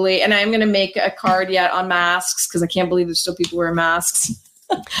slowly, and I'm going to make a card yet on masks, because I can't believe there's still people wearing masks.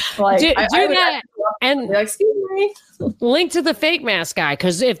 Like, do that and like, excuse me. Link to the fake mask guy,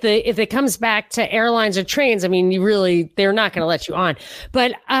 because if it comes back to airlines or trains, I mean, they're not going to let you on.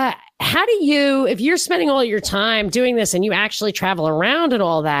 But how do you, if you're spending all your time doing this and you actually travel around and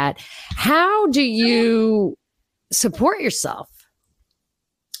all that, how do you support yourself?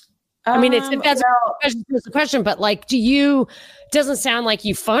 I mean, that's a question, but like, doesn't sound like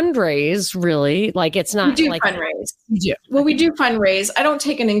you fundraise really. Like, it's not. We do like fundraise. You do. Well, we do fundraise. I don't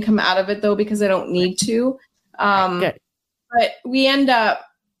take an income out of it though, because I don't need to. Good. But we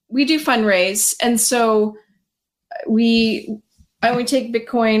do fundraise. And so we take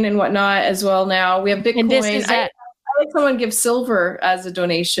Bitcoin and whatnot as well now. We have Bitcoin. I had someone give silver as a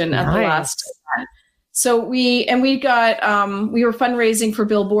donation at the last event. So we were fundraising for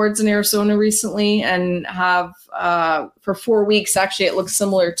billboards in Arizona recently, and have for 4 weeks. Actually, it looks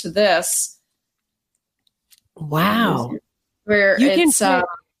similar to this. Wow! Where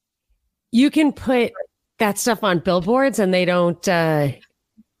you can put that stuff on billboards, and they don't.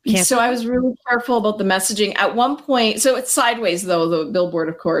 So I was really careful about the messaging at one point. So it's sideways though, the billboard,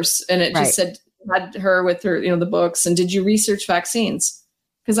 of course, and it just said, had her with her, the books, and did you research vaccines?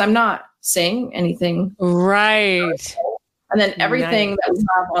 Because I'm not saying anything. Right. And then everything that we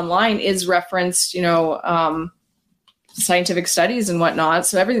have online is referenced, scientific studies and whatnot.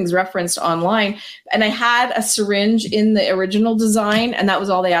 So everything's referenced online. And I had a syringe in the original design, and that was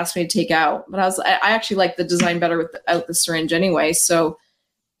all they asked me to take out. But I actually like the design better without the syringe anyway. So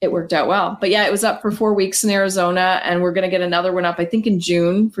it worked out well. But yeah, it was up for 4 weeks in Arizona, and we're going to get another one up, I think in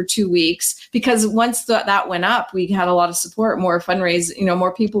June, for 2 weeks, because once that went up, we had a lot of support, more fundraising,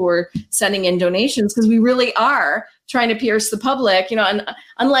 more people were sending in donations, because we really are trying to pierce the public, and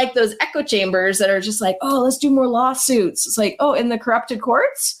unlike those echo chambers that are just like, oh, let's do more lawsuits. It's like, oh, in the corrupted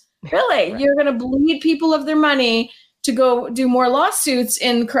courts? Really? Right. You're going to bleed people of their money to go do more lawsuits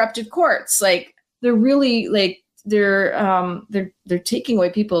in corrupted courts. Like, they're really like, they're taking away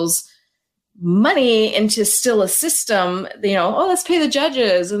people's money into still a system, let's pay the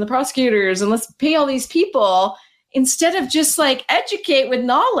judges and the prosecutors and let's pay all these people, instead of just like educate with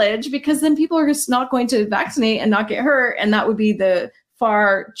knowledge, because then people are just not going to vaccinate and not get hurt. And that would be the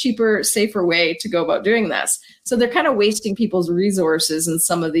far cheaper, safer way to go about doing this. So they're kind of wasting people's resources in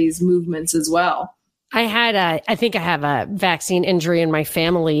some of these movements as well. I think I have a vaccine injury in my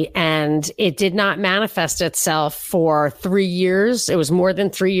family, and it did not manifest itself for 3 years. It was more than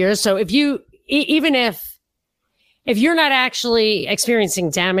 3 years. So if you're not actually experiencing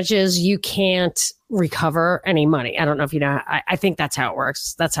damages, you can't recover any money. I don't know if you know. I think that's how it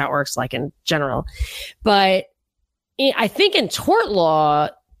works. That's how it works, like in general. But I think in tort law,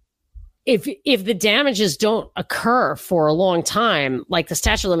 if the damages don't occur for a long time, like the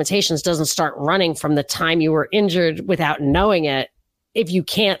statute of limitations doesn't start running from the time you were injured without knowing it, if you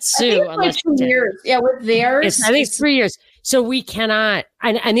can't sue unless 2 years. Yeah, with theirs, I think it's 3 years. So we cannot,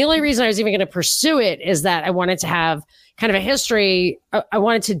 and the only reason I was even going to pursue it is that I wanted to have kind of a history. I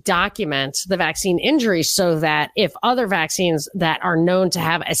wanted to document the vaccine injury so that if other vaccines that are known to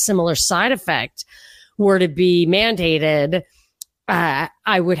have a similar side effect were to be mandated,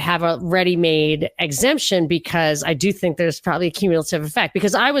 I would have a ready-made exemption, because I do think there's probably a cumulative effect,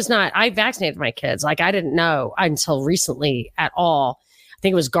 because I vaccinated my kids. Like, I didn't know until recently at all. I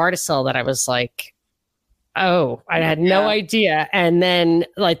think it was Gardasil that I was like, oh, I had no idea. And then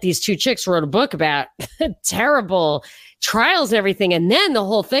like these two chicks wrote a book about terrible trials and everything. And then the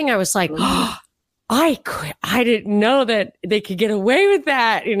whole thing, I was like, oh, I didn't know that they could get away with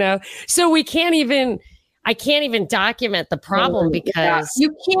that, So I can't even document the problem because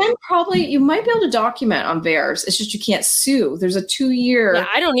you might be able to document on VAERS. It's just you can't sue. There's a 2-year. Yeah,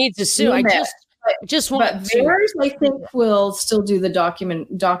 I don't need to sue. Limit. I just want. But VAERS, I think, will still do the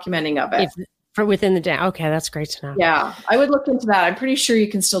documenting of it for within the day. Okay, that's great to know. Yeah, I would look into that. I'm pretty sure you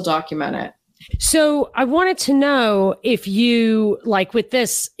can still document it. So I wanted to know if you, like with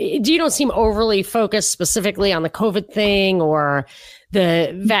this, you don't seem overly focused specifically on the COVID thing or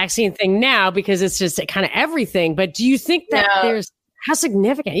the vaccine thing now, because it's just kind of everything. But do you think that how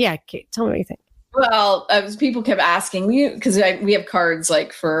significant? Yeah. Tell me what you think. Well, people kept asking me, because we have cards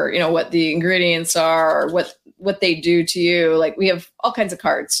like for, what the ingredients are, or what they do to you. Like, we have all kinds of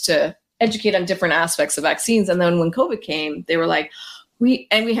cards to educate on different aspects of vaccines. And then when COVID came, they were like, we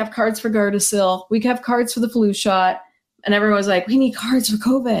have cards for Gardasil. We have cards for the flu shot. And everyone was like, we need cards for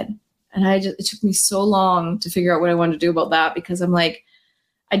COVID. And it took me so long to figure out what I wanted to do about that, because I'm like,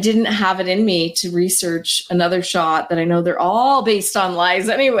 I didn't have it in me to research another shot that I know they're all based on lies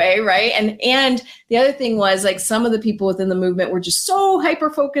anyway, right? And the other thing was, like, some of the people within the movement were just so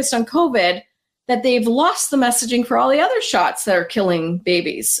hyper-focused on COVID that they've lost the messaging for all the other shots that are killing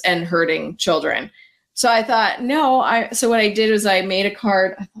babies and hurting children. So I thought, so what I did was I made a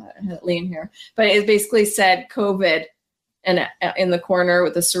card. I thought I had it laying here, but it basically said COVID and in the corner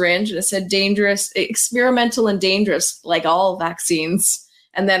with a syringe, and it said dangerous, experimental and dangerous, like all vaccines.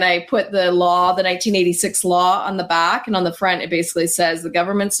 And then I put the 1986 law on the back, and on the front, it basically says the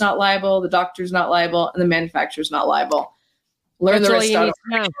government's not liable, the doctor's not liable, and the manufacturer's not liable. Learn the rest of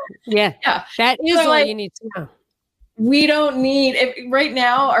it. Yeah. That is all you need to know. We don't need right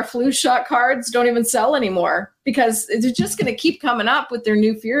now. Our flu shot cards don't even sell anymore, because they're just going to keep coming up with their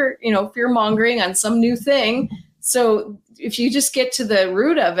new fear mongering on some new thing. So if you just get to the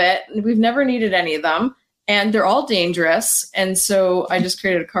root of it, we've never needed any of them, and they're all dangerous. And so I just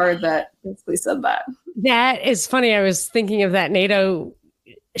created a card that basically said that. That is funny. I was thinking of that NATO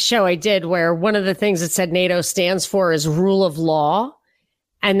show I did, where one of the things that said NATO stands for is rule of law.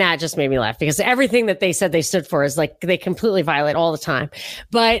 And that just made me laugh, because everything that they said they stood for is like they completely violate all the time.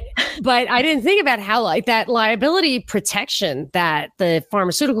 But I didn't think about how, like, that liability protection that the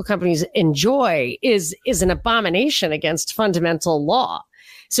pharmaceutical companies enjoy is an abomination against fundamental law.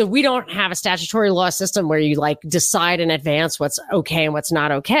 So we don't have a statutory law system where you like decide in advance what's okay and what's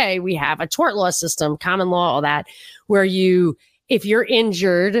not okay. We have a tort law system, common law, all that, where if you're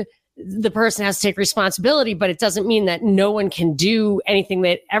injured, the person has to take responsibility, but it doesn't mean that no one can do anything,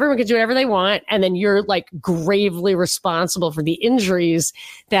 that everyone can do whatever they want. And then you're like gravely responsible for the injuries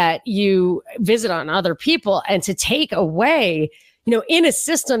that you visit on other people. And to take away, in a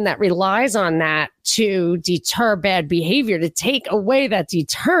system that relies on that to deter bad behavior, to take away that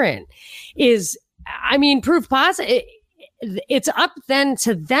deterrent is, proof positive. It's up then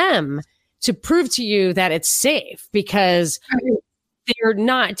to them to prove to you that it's safe, because they're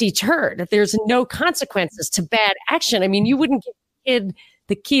not deterred. There's no consequences to bad action. You wouldn't give a kid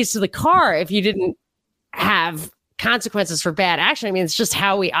the keys to the car if you didn't have consequences for bad action. it's just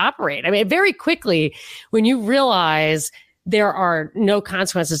how we operate. Very quickly, when you realize there are no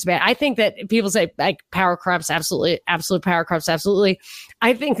consequences to bad, I think that people say like power corrupts, absolutely, absolute power corrupts, absolutely.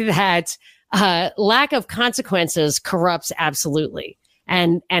 I think that lack of consequences corrupts absolutely.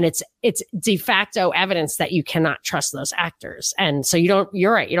 And it's de facto evidence that you cannot trust those actors. And so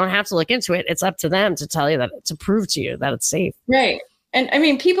you're right. You don't have to look into it. It's up to them to tell you to prove to you that it's safe. Right.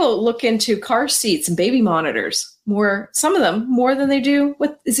 And people look into car seats and baby monitors some of them more than they do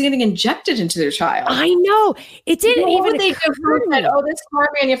what is getting injected into their child. I know. It didn't even they said, this car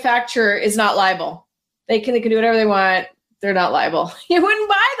manufacturer is not liable. They can do whatever they want. They're not liable. You wouldn't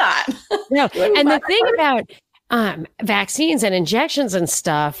buy that. No. And the thing about vaccines and injections and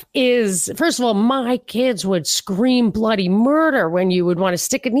stuff is, first of all, my kids would scream bloody murder when you would want to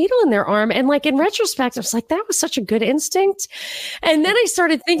stick a needle in their arm. And like in retrospect, I was like, that was such a good instinct. And then I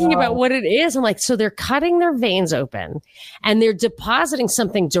started thinking about what it is. I'm like, so they're cutting their veins open and they're depositing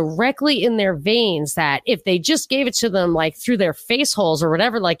something directly in their veins that if they just gave it to them like through their face holes or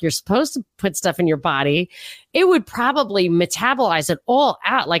whatever, like you're supposed to put stuff in your body, it would probably metabolize it all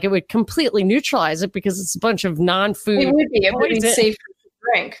out. Like it would completely neutralize it because it's a bunch of non-food. It would be safer to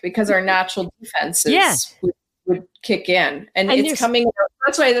drink because our natural defenses would kick in. And it's coming.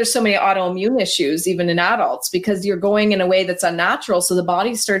 That's why there's so many autoimmune issues, even in adults, because you're going in a way that's unnatural. So the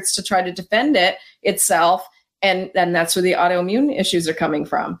body starts to try to defend itself. And then that's where the autoimmune issues are coming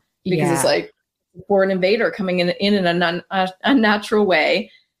from, because it's like a foreign invader coming in an unnatural way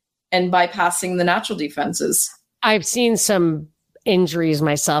and bypassing the natural defenses. I've seen some injuries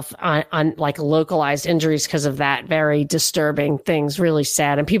myself on like localized injuries because of that. Very disturbing things, really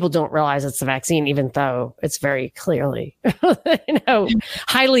sad. And people don't realize it's the vaccine, even though it's very clearly,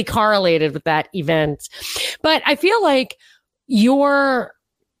 highly correlated with that event. But I feel like your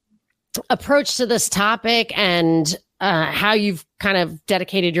approach to this topic and how you've kind of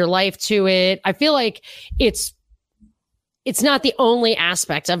dedicated your life to it, I feel like it's not the only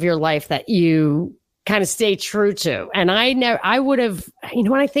aspect of your life that you kind of stay true to. And I would have,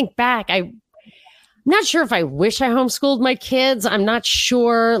 when I think back, I'm not sure if I wish I homeschooled my kids. I'm not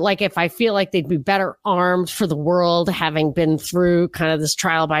sure, like, if I feel like they'd be better armed for the world, having been through kind of this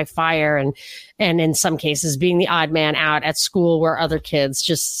trial by fire and in some cases being the odd man out at school where other kids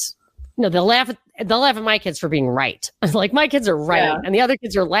just, they'll laugh at my kids for being right. Like, my kids are right. And the other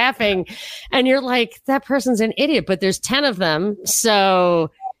kids are laughing. And you're like, that person's an idiot, but there's 10 of them. So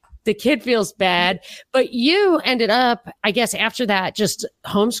the kid feels bad. But you ended up, I guess, after that, just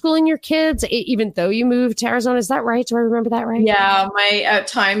homeschooling your kids, even though you moved to Arizona. Is that right? Do I remember that right? Yeah. At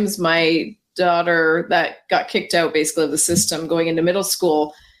times, my daughter that got kicked out basically of the system going into middle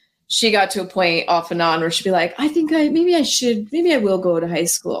school, she got to a point off and on where she'd be like, maybe I will go to high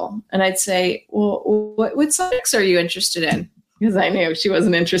school. And I'd say, well, what subjects are you interested in? Because I knew she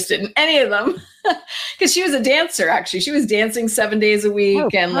wasn't interested in any of them. Because she was a dancer, actually. She was dancing 7 days a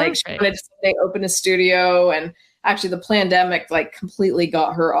week and like she wanted to open a studio. And actually the pandemic like completely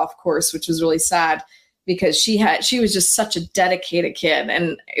got her off course, which was really sad because she was just such a dedicated kid.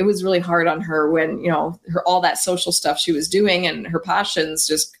 And it was really hard on her when, all that social stuff she was doing and her passions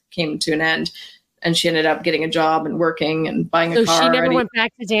just came to an end, and she ended up getting a job and working and buying a car. So she never went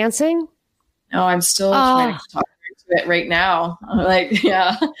back to dancing? No, I'm still trying to talk to it right now. Like,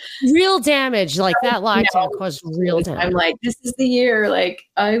 yeah. Real damage. Like that lockdown caused real damage. I'm like, this is the year. Like,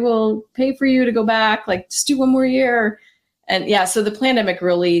 I will pay for you to go back. Like, just do one more year. And yeah, so the pandemic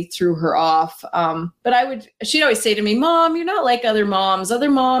really threw her off. But she'd always say to me, Mom, you're not like other moms. Other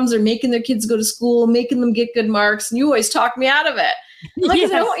moms are making their kids go to school, making them get good marks. And you always talk me out of it. Like, I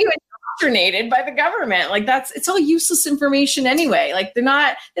don't want you indoctrinated by the government. Like, it's all useless information anyway. Like, they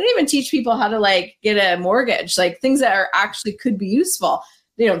don't even teach people how to like get a mortgage, like things that are actually could be useful.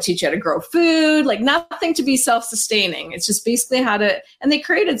 They don't teach you how to grow food, like nothing to be self-sustaining. It's just basically and they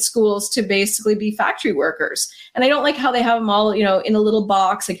created schools to basically be factory workers. And I don't like how they have them all, in a little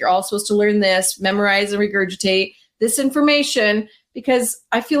box, like you're all supposed to learn this, memorize and regurgitate this information, because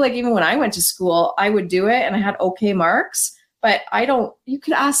I feel like even when I went to school, I would do it and I had okay marks. But you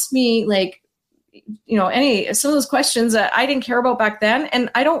could ask me like, some of those questions that I didn't care about back then. And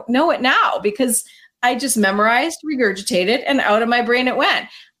I don't know it now because I just memorized, regurgitated, and out of my brain it went.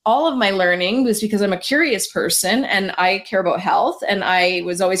 All of my learning was because I'm a curious person and I care about health. And I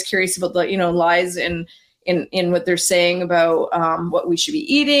was always curious about the, lies in what they're saying about what we should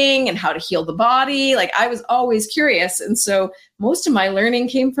be eating and how to heal the body. Like, I was always curious. And so most of my learning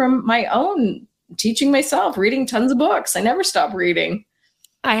came from my own teaching myself, reading tons of books. I never stopped reading.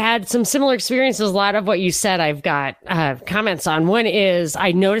 I had some similar experiences. A lot of what you said, I've got comments on. One is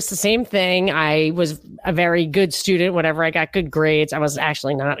I noticed the same thing. I was a very good student. Whenever I got good grades, I was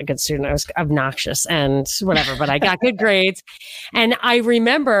actually not a good student. I was obnoxious and whatever, but I got good grades. And I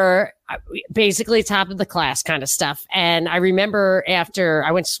remember basically top of the class kind of stuff. And I remember after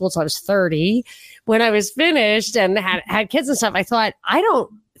I went to school till I was 30, when I was finished and had kids and stuff, I thought, I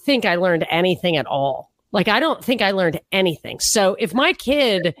don't think I learned anything at all. Like, I don't think I learned anything. So if my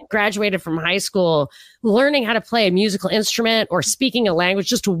kid graduated from high school learning how to play a musical instrument or speaking a language,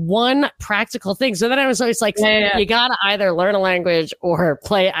 just one practical thing. So then I was always like, you got to either learn a language or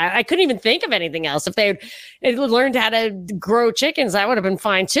play. I couldn't even think of anything else. If they learned how to grow chickens, that would have been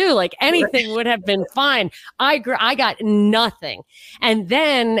fine too. Like anything would have been fine. I got nothing. And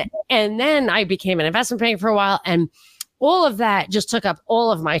then I became an investment banker for a while, and all of that just took up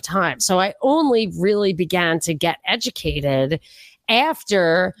all of my time. So I only really began to get educated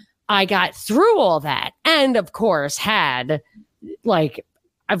after I got through all that. And of course, I've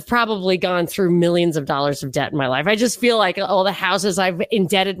probably gone through millions of dollars of debt in my life. I just feel like all the houses I've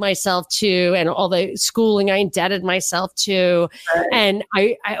indebted myself to and all the schooling I indebted myself to. Right. And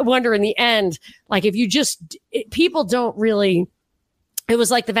I wonder in the end, like people don't really, it was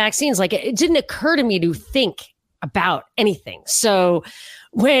like the vaccines, like it didn't occur to me to think about anything. So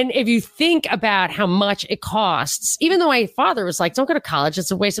if you think about how much it costs, even though my father was like, don't go to college,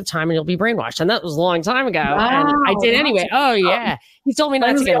 it's a waste of time and you'll be brainwashed. And that was a long time ago. Wow, and I did anyway. Oh yeah. He told me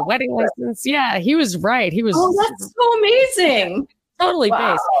not to get a wedding license. Yeah, he was right. He was. Oh, that's so amazing. Totally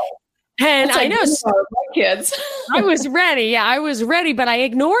based. And I know my kids. I was ready. Yeah, I was ready, but I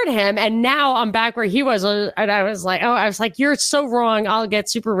ignored him. And now I'm back where he was. And I was like, you're so wrong. I'll get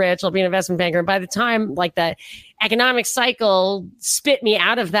super rich. I'll be an investment banker. And by the time like the economic cycle spit me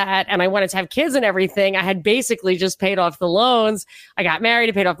out of that and I wanted to have kids and everything, I had basically just paid off the loans. I got married,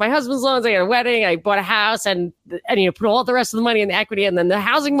 I paid off my husband's loans. I got a wedding. I bought a house and put all the rest of the money in the equity. And then the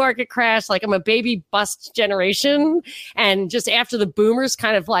housing market crashed. Like I'm a baby bust generation. And just after the boomers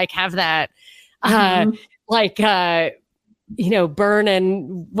kind of like have that, burn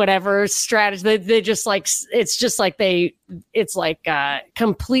and whatever strategy, they just like, it's like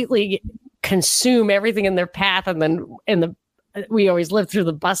completely consume everything in their path. And then we always lived through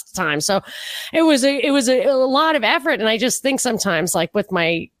the bust time. So it was a lot of effort. And I just think sometimes like with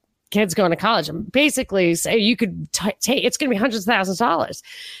my kids going to college, basically say you could take, it's going to be hundreds of thousands of dollars.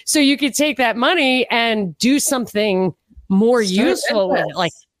 So you could take that money and do something more useful with it.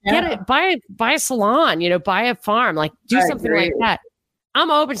 Like get it, buy a salon, buy a farm, like do something like that.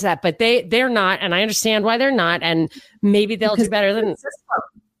 I'm open to that, but they're not. And I understand why they're not. And maybe they'll do better than.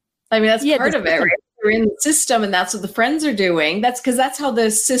 I mean, that's part of it, right? They're in the system and that's what the friends are doing. That's because that's how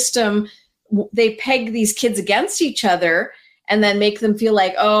the system, they peg these kids against each other and then make them feel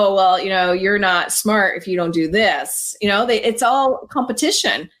like, oh, well, you're not smart if you don't do this. It's all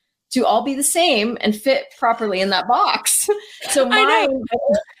competition to all be the same and fit properly in that box. So my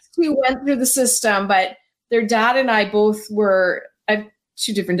two went through the system, but their dad and I both I have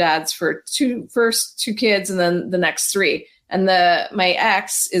two different dads for first two kids and then the next three. And my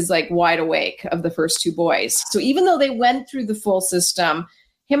ex is like wide awake of the first two boys. So even though they went through the full system,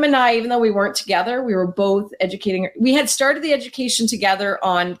 him and I, even though we weren't together, we were both educating. We had started the education together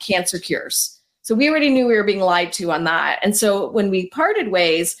on cancer cures. So we already knew we were being lied to on that. And so when we parted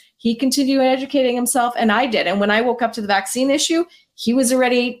ways, he continued educating himself and I did. And when I woke up to the vaccine issue, he was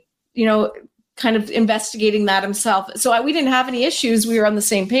already, kind of investigating that himself. So we didn't have any issues. We were on the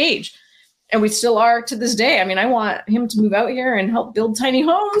same page. And we still are to this day. I mean, I want him to move out here and help build tiny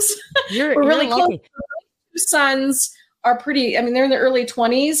homes. We're really close. My sons are they're in their early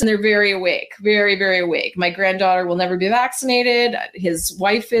 20s and they're very awake, very, very awake. My granddaughter will never be vaccinated. His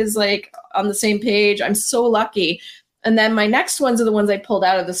wife is like on the same page. I'm so lucky. And then my next ones are the ones I pulled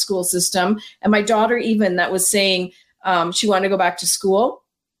out of the school system. And my daughter even that was saying she wanted to go back to school.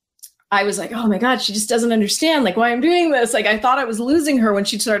 I was like, oh my God, she just doesn't understand like why I'm doing this. Like I thought I was losing her when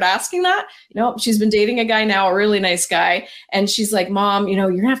she started asking that. She's been dating a guy now, a really nice guy. And she's like, Mom,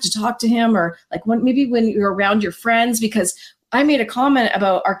 you're gonna have to talk to him or like maybe when you're around your friends, because I made a comment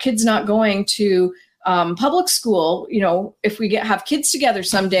about our kids not going to public school. If we have kids together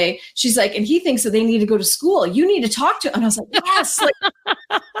someday, she's like, and he thinks that they need to go to school. You need to talk to him. And I was like, yes,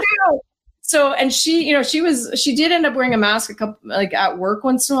 like, So, and she did end up wearing a mask like at work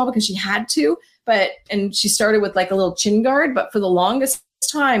once in a while because she had to, and she started with like a little chin guard, but for the longest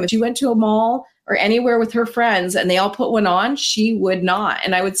time, if she went to a mall or anywhere with her friends and they all put one on, she would not.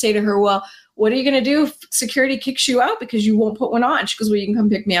 And I would say to her, well, what are you going to do if security kicks you out because you won't put one on? She goes, well, you can come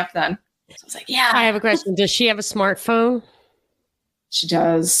pick me up then. So I was like, yeah. I have a question. Does she have a smartphone? She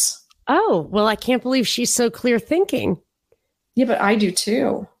does. Oh, well, I can't believe she's so clear thinking. Yeah, but I do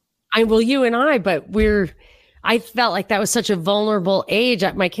too. You and I, but I felt like that was such a vulnerable age.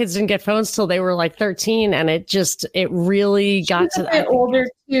 My kids didn't get phones till they were like 13. And it really got to that. Older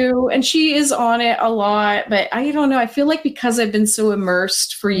too. And she is on it a lot, but I don't know. I feel like because I've been so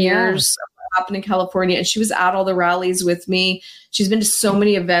immersed for years of what happened in California and she was at all the rallies with me. She's been to so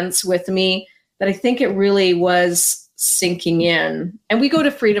many events with me that I think it really was sinking in. And we go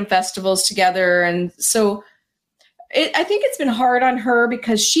to freedom festivals together. And so I think it's been hard on her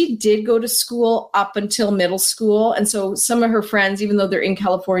because she did go to school up until middle school. And so some of her friends, even though they're in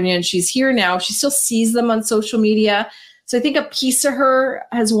California and she's here now, she still sees them on social media. So I think a piece of her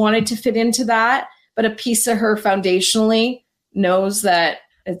has wanted to fit into that, but a piece of her foundationally knows that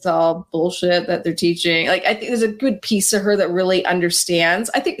it's all bullshit that they're teaching. Like, I think there's a good piece of her that really understands.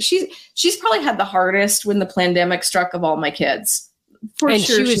 I think she's probably had the hardest when the pandemic struck of all my kids. For and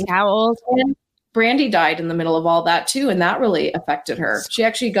sure. She was how old? Brandy died in the middle of all that too, and that really affected her. She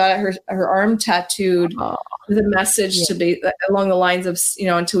actually got her arm tattooed with a message to be along the lines of,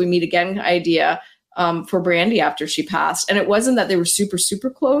 until we meet again idea for Brandy after she passed. And it wasn't that they were super, super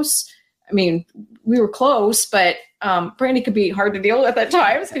close. I mean, we were close, but Brandy could be hard to deal with at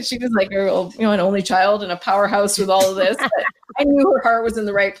times because she was like an only child and a powerhouse with all of this. But I knew her heart was in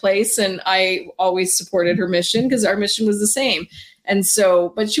the right place, and I always supported her mission because our mission was the same. And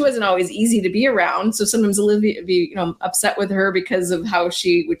so, but she wasn't always easy to be around. So sometimes Olivia would be, upset with her because of how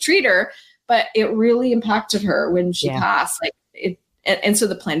she would treat her. But it really impacted her when she passed. Like it, and so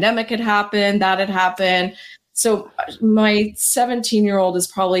the pandemic had happened, that had happened. So my 17-year-old has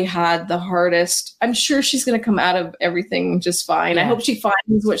probably had the hardest. I'm sure she's going to come out of everything just fine. I hope she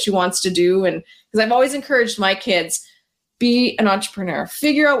finds what she wants to do. And because I've always encouraged my kids, be an entrepreneur,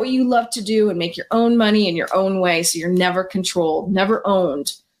 figure out what you love to do and make your own money in your own way. So you're never controlled, never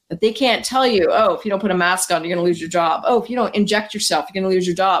owned. That they can't tell you, oh, if you don't put a mask on, you're going to lose your job. Oh, if you don't inject yourself, you're going to lose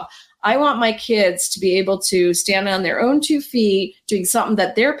your job. I want my kids to be able to stand on their own 2 feet, doing something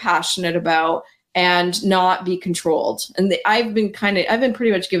that they're passionate about and not be controlled. And I've been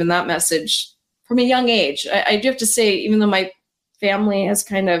pretty much given that message from a young age. I do have to say, even though my family has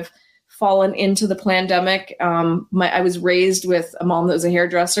kind of fallen into the pandemic. I was raised with a mom that was a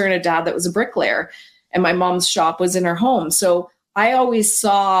hairdresser and a dad that was a bricklayer, and my mom's shop was in her home. So I always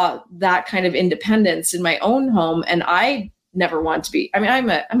saw that kind of independence in my own home, and I never want to be. I mean, I'm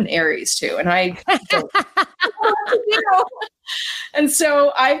an Aries too, and I don't. And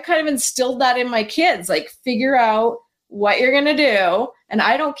so I've kind of instilled that in my kids, like figure out what you're going to do. And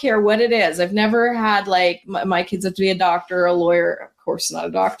I don't care what it is. I've never had like my kids have to be a doctor or a lawyer. Of course, not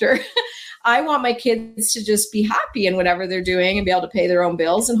a doctor. I want my kids to just be happy in whatever they're doing and be able to pay their own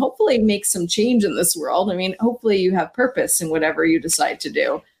bills and hopefully make some change in this world. I mean, hopefully you have purpose in whatever you decide to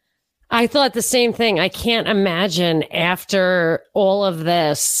do. I thought the same thing. I can't imagine after all of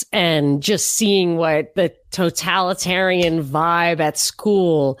this and just seeing what the totalitarian vibe at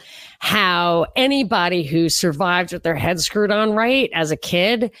school, how anybody who survived with their head screwed on right as a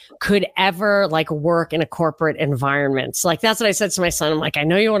kid could ever like work in a corporate environment. So, like, that's what I said to my son. I'm like, I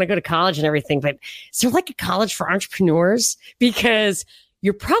know you want to go to college and everything, but is there like a college for entrepreneurs? Because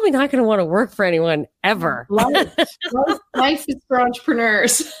you're probably not going to want to work for anyone ever. Life is for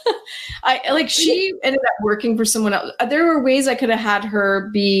entrepreneurs. She ended up working for someone else. There were ways I could have had her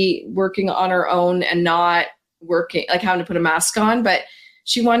be working on her own and not working, like having to put a mask on, but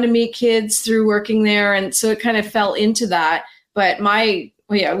she wanted to meet kids through working there. And so it kind of fell into that. But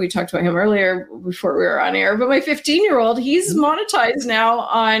we talked about him earlier before we were on air, but my 15-year-old, he's monetized now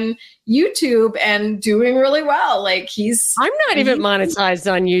on YouTube and doing really well. Like I'm not even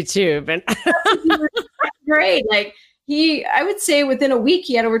monetized on YouTube. And great. Like I would say within a week,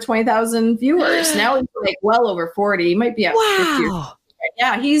 he had over 20,000 viewers. Now he's like well over 40. He might be at 50.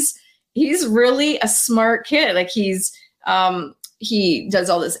 Yeah. He's really a smart kid. Like he does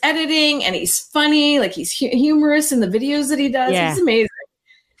all this editing and he's funny. Like he's humorous in the videos that he does. Yeah. He's amazing.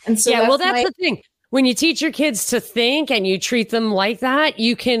 And so that's the thing. When you teach your kids to think and you treat them like that,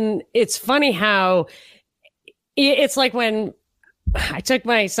 it's funny how it's like when I took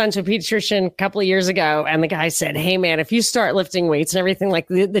my son to a pediatrician a couple of years ago and the guy said, hey man, if you start lifting weights and everything, like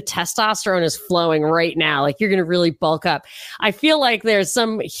the testosterone is flowing right now, like you're going to really bulk up. I feel like there's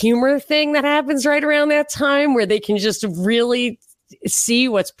some humor thing that happens right around that time where they can just really see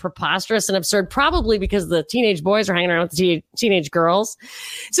what's preposterous and absurd, probably because the teenage boys are hanging around with the teenage girls.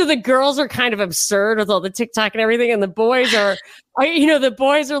 So the girls are kind of absurd with all the TikTok and everything. And the boys are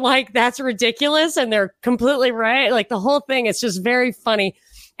like, that's ridiculous. And they're completely right. Like the whole thing, it's just very funny.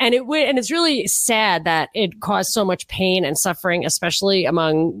 And it's really sad that it caused so much pain and suffering, especially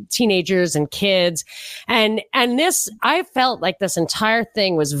among teenagers and kids. And I felt like this entire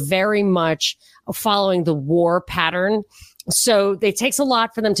thing was very much following the war pattern So it takes a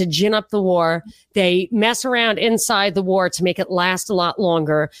lot for them to gin up the war. They mess around inside the war to make it last a lot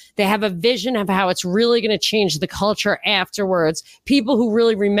longer. They have a vision of how it's really going to change the culture afterwards. People who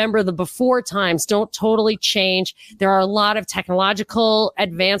really remember the before times don't totally change. There are a lot of technological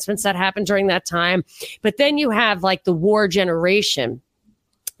advancements that happened during that time. But then you have like the war generation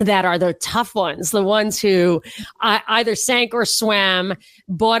that are the tough ones, the ones who either sank or swam,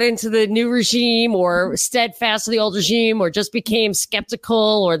 bought into the new regime or steadfast to the old regime, or just became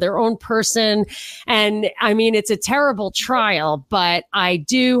skeptical or their own person. And I mean, it's a terrible trial, but I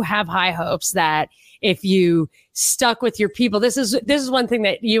do have high hopes that if you stuck with your people, this is one thing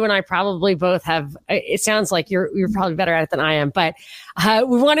that you and I probably both have. It sounds like you're probably better at it than I am, but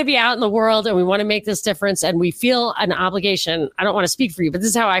we want to be out in the world and we want to make this difference, and we feel an obligation. I don't want to speak for you, but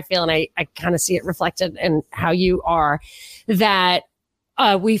this is how I feel, and I kind of see it reflected in how you are, that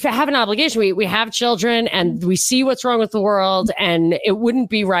we have an obligation. We have children and we see what's wrong with the world, and it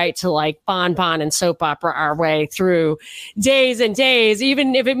wouldn't be right to like bonbon and soap opera our way through days and days,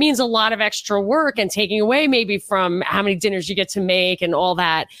 even if it means a lot of extra work and taking away maybe from how many dinners you get to make and all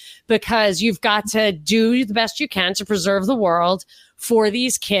that, because you've got to do the best you can to preserve the world for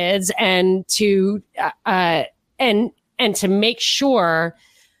these kids and to and to make sure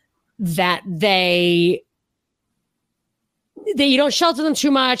that that you don't shelter them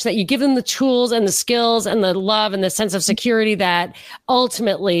too much, that you give them the tools and the skills and the love and the sense of security that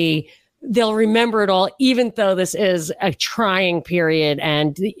ultimately they'll remember it all, even though this is a trying period.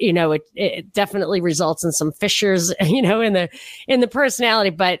 And, you know, it definitely results in some fissures, you know, in the personality.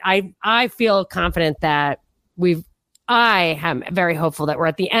 But I feel confident that I am very hopeful that we're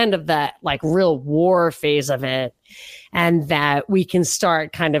at the end of that like real war phase of it, and that we can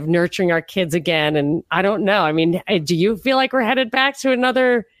start kind of nurturing our kids again. And I don't know. I mean, do you feel like we're headed back to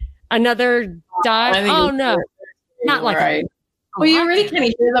another dive? Oh no, not like right. Well, you really kind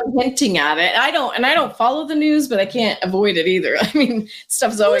of hear them hinting at it. I don't follow the news, but I can't avoid it either. I mean,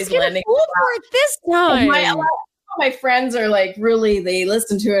 stuff's always landing. For it this time. My friends are like, really, they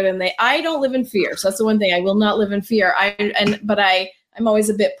listen to it, and I don't live in fear. So that's the one thing. I will not live in fear. I'm always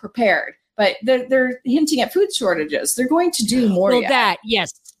a bit prepared. But they're hinting at food shortages. They're going to do more. Well, that,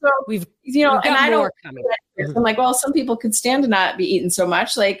 yes. So we've and I don't. Coming. I'm like, well, some people could stand to not be eating so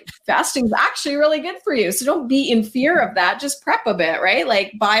much. Like fasting's actually really good for you. So don't be in fear of that. Just prep a bit, right?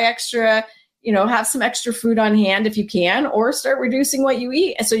 Like buy extra. You know, have some extra food on hand if you can, or start reducing what you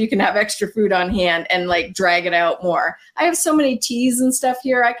eat so you can have extra food on hand and like drag it out more. I have so many teas and stuff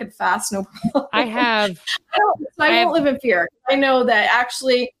here. I could fast, no problem. I won't live in fear. I know that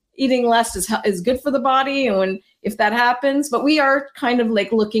actually eating less is good for the body, and if that happens, but we are kind of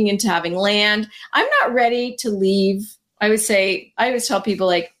like looking into having land. I'm not ready to leave. I always tell people,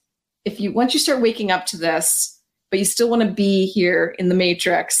 like, once you start waking up to this, but you still want to be here in the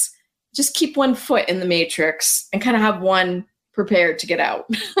matrix, just keep one foot in the matrix and kind of have one prepared to get out.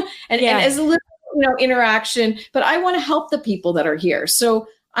 and as a little, interaction, but I want to help the people that are here. So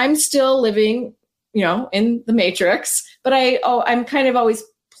I'm still living, in the matrix, but I'm kind of always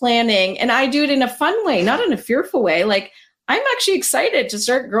planning, and I do it in a fun way, not in a fearful way. Like I'm actually excited to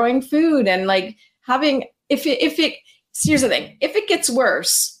start growing food and like having, here's the thing, if it gets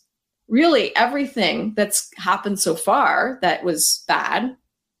worse, really everything that's happened so far that was bad,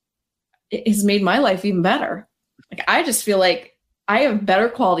 it has made my life even better. Like, I just feel like I have better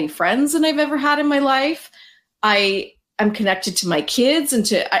quality friends than I've ever had in my life. I'm connected to my kids, and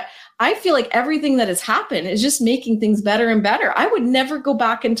I feel like everything that has happened is just making things better and better. I would never go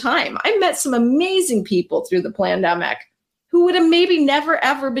back in time. I met some amazing people through the pandemic who would have maybe never,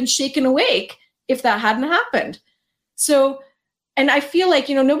 ever been shaken awake if that hadn't happened. So, and I feel like,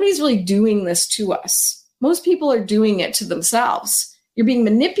 nobody's really doing this to us. Most people are doing it to themselves. You're being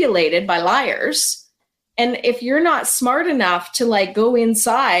manipulated by liars. And if you're not smart enough to like go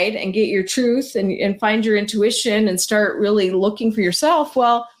inside and get your truth and find your intuition and start really looking for yourself,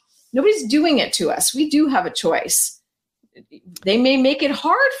 well, nobody's doing it to us. We do have a choice. They may make it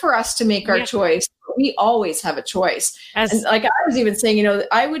hard for us to make our choice, but we always have a choice. And like I was even saying,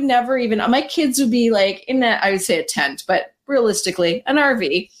 I would never even, my kids would be like I would say a tent, but realistically an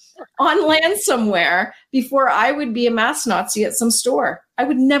RV on land somewhere before I would be a mass Nazi at some store. I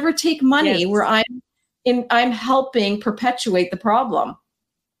would never take money where I'm helping perpetuate the problem.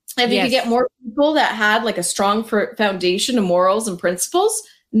 If you could get more people that had like a strong foundation of morals and principles,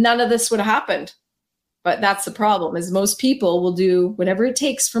 none of this would have happened. But that's the problem, is most people will do whatever it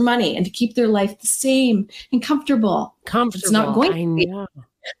takes for money and to keep their life the same and comfortable. It's not going to be.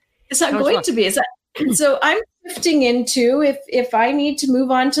 It's not going to be. So I'm shifting into if I need to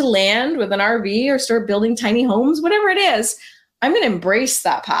move on to land with an RV or start building tiny homes, whatever it is, I'm going to embrace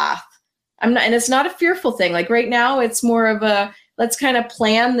that path. I'm not, and it's not a fearful thing. Like right now, it's more of a let's kind of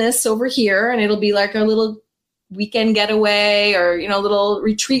plan this over here, and it'll be like a little weekend getaway or a little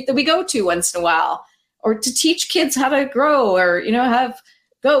retreat that we go to once in a while, or to teach kids how to grow or have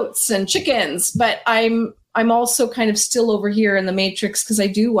goats and chickens. But I'm also kind of still over here in the matrix because I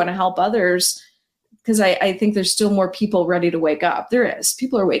do want to help others, because I think there's still more people ready to wake up. There is.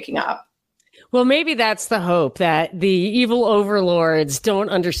 People are waking up. Well, maybe that's the hope, that the evil overlords don't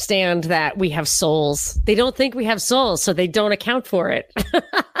understand that we have souls. They don't think we have souls, so they don't account for it.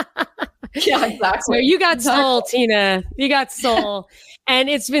 Yeah, exactly. So you got soul, Tina. You got soul. And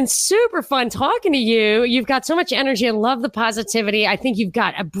it's been super fun talking to you. You've got so much energy. I love the positivity. I think you've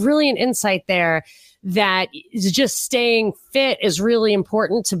got a brilliant insight there that just staying fit is really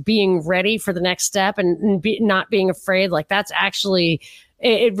important to being ready for the next step and not being afraid. Like that's actually...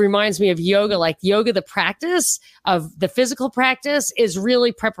 It reminds me of yoga. Like yoga, the practice of the physical practice is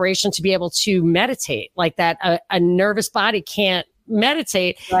really preparation to be able to meditate. Like that, a nervous body can't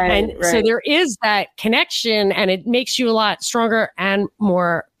meditate. Right. So there is that connection, and it makes you a lot stronger and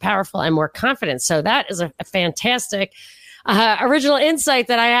more powerful and more confident. So that is a fantastic original insight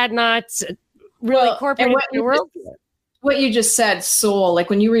that I had not really incorporated in the world. What you just said, soul,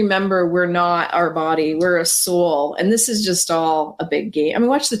 like when you remember we're not our body, we're a soul. And this is just all a big game. I mean,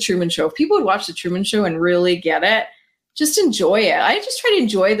 watch The Truman Show. If people would watch The Truman Show and really get it, just enjoy it. I just try to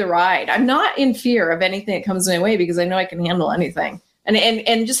enjoy the ride. I'm not in fear of anything that comes my way because I know I can handle anything.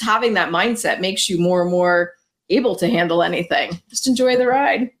 And just having that mindset makes you more and more able to handle anything. Just enjoy the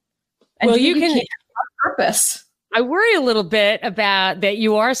ride. And well, you can have purpose. I worry a little bit about that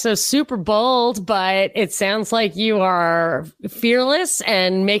you are so super bold, but it sounds like you are fearless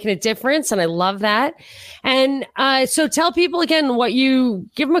and making a difference. And I love that. And so tell people again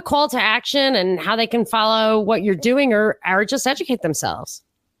give them a call to action and how they can follow what you're doing or just educate themselves.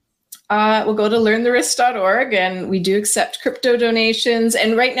 We'll go to learntherisk.org, and we do accept crypto donations.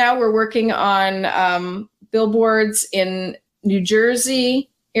 And right now we're working on billboards in New Jersey,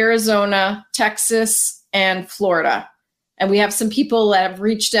 Arizona, Texas, and Florida. And we have some people that have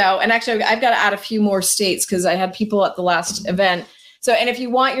reached out. And actually, I've got to add a few more states because I had people at the last event. So, and if you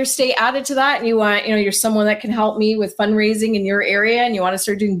want your state added to that and you want, you're someone that can help me with fundraising in your area and you want to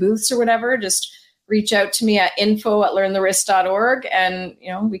start doing booths or whatever, just reach out to me at info@learntherisk.org, and,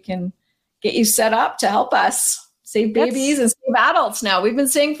 we can get you set up to help us save babies and save adults. Now, we've been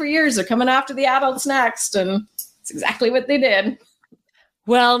saying for years, they're coming after the adults next. And it's exactly what they did.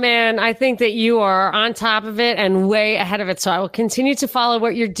 Well, man, I think that you are on top of it and way ahead of it. So I will continue to follow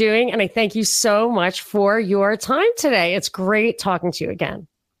what you're doing. And I thank you so much for your time today. It's great talking to you again.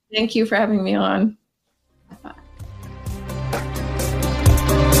 Thank you for having me on. Bye.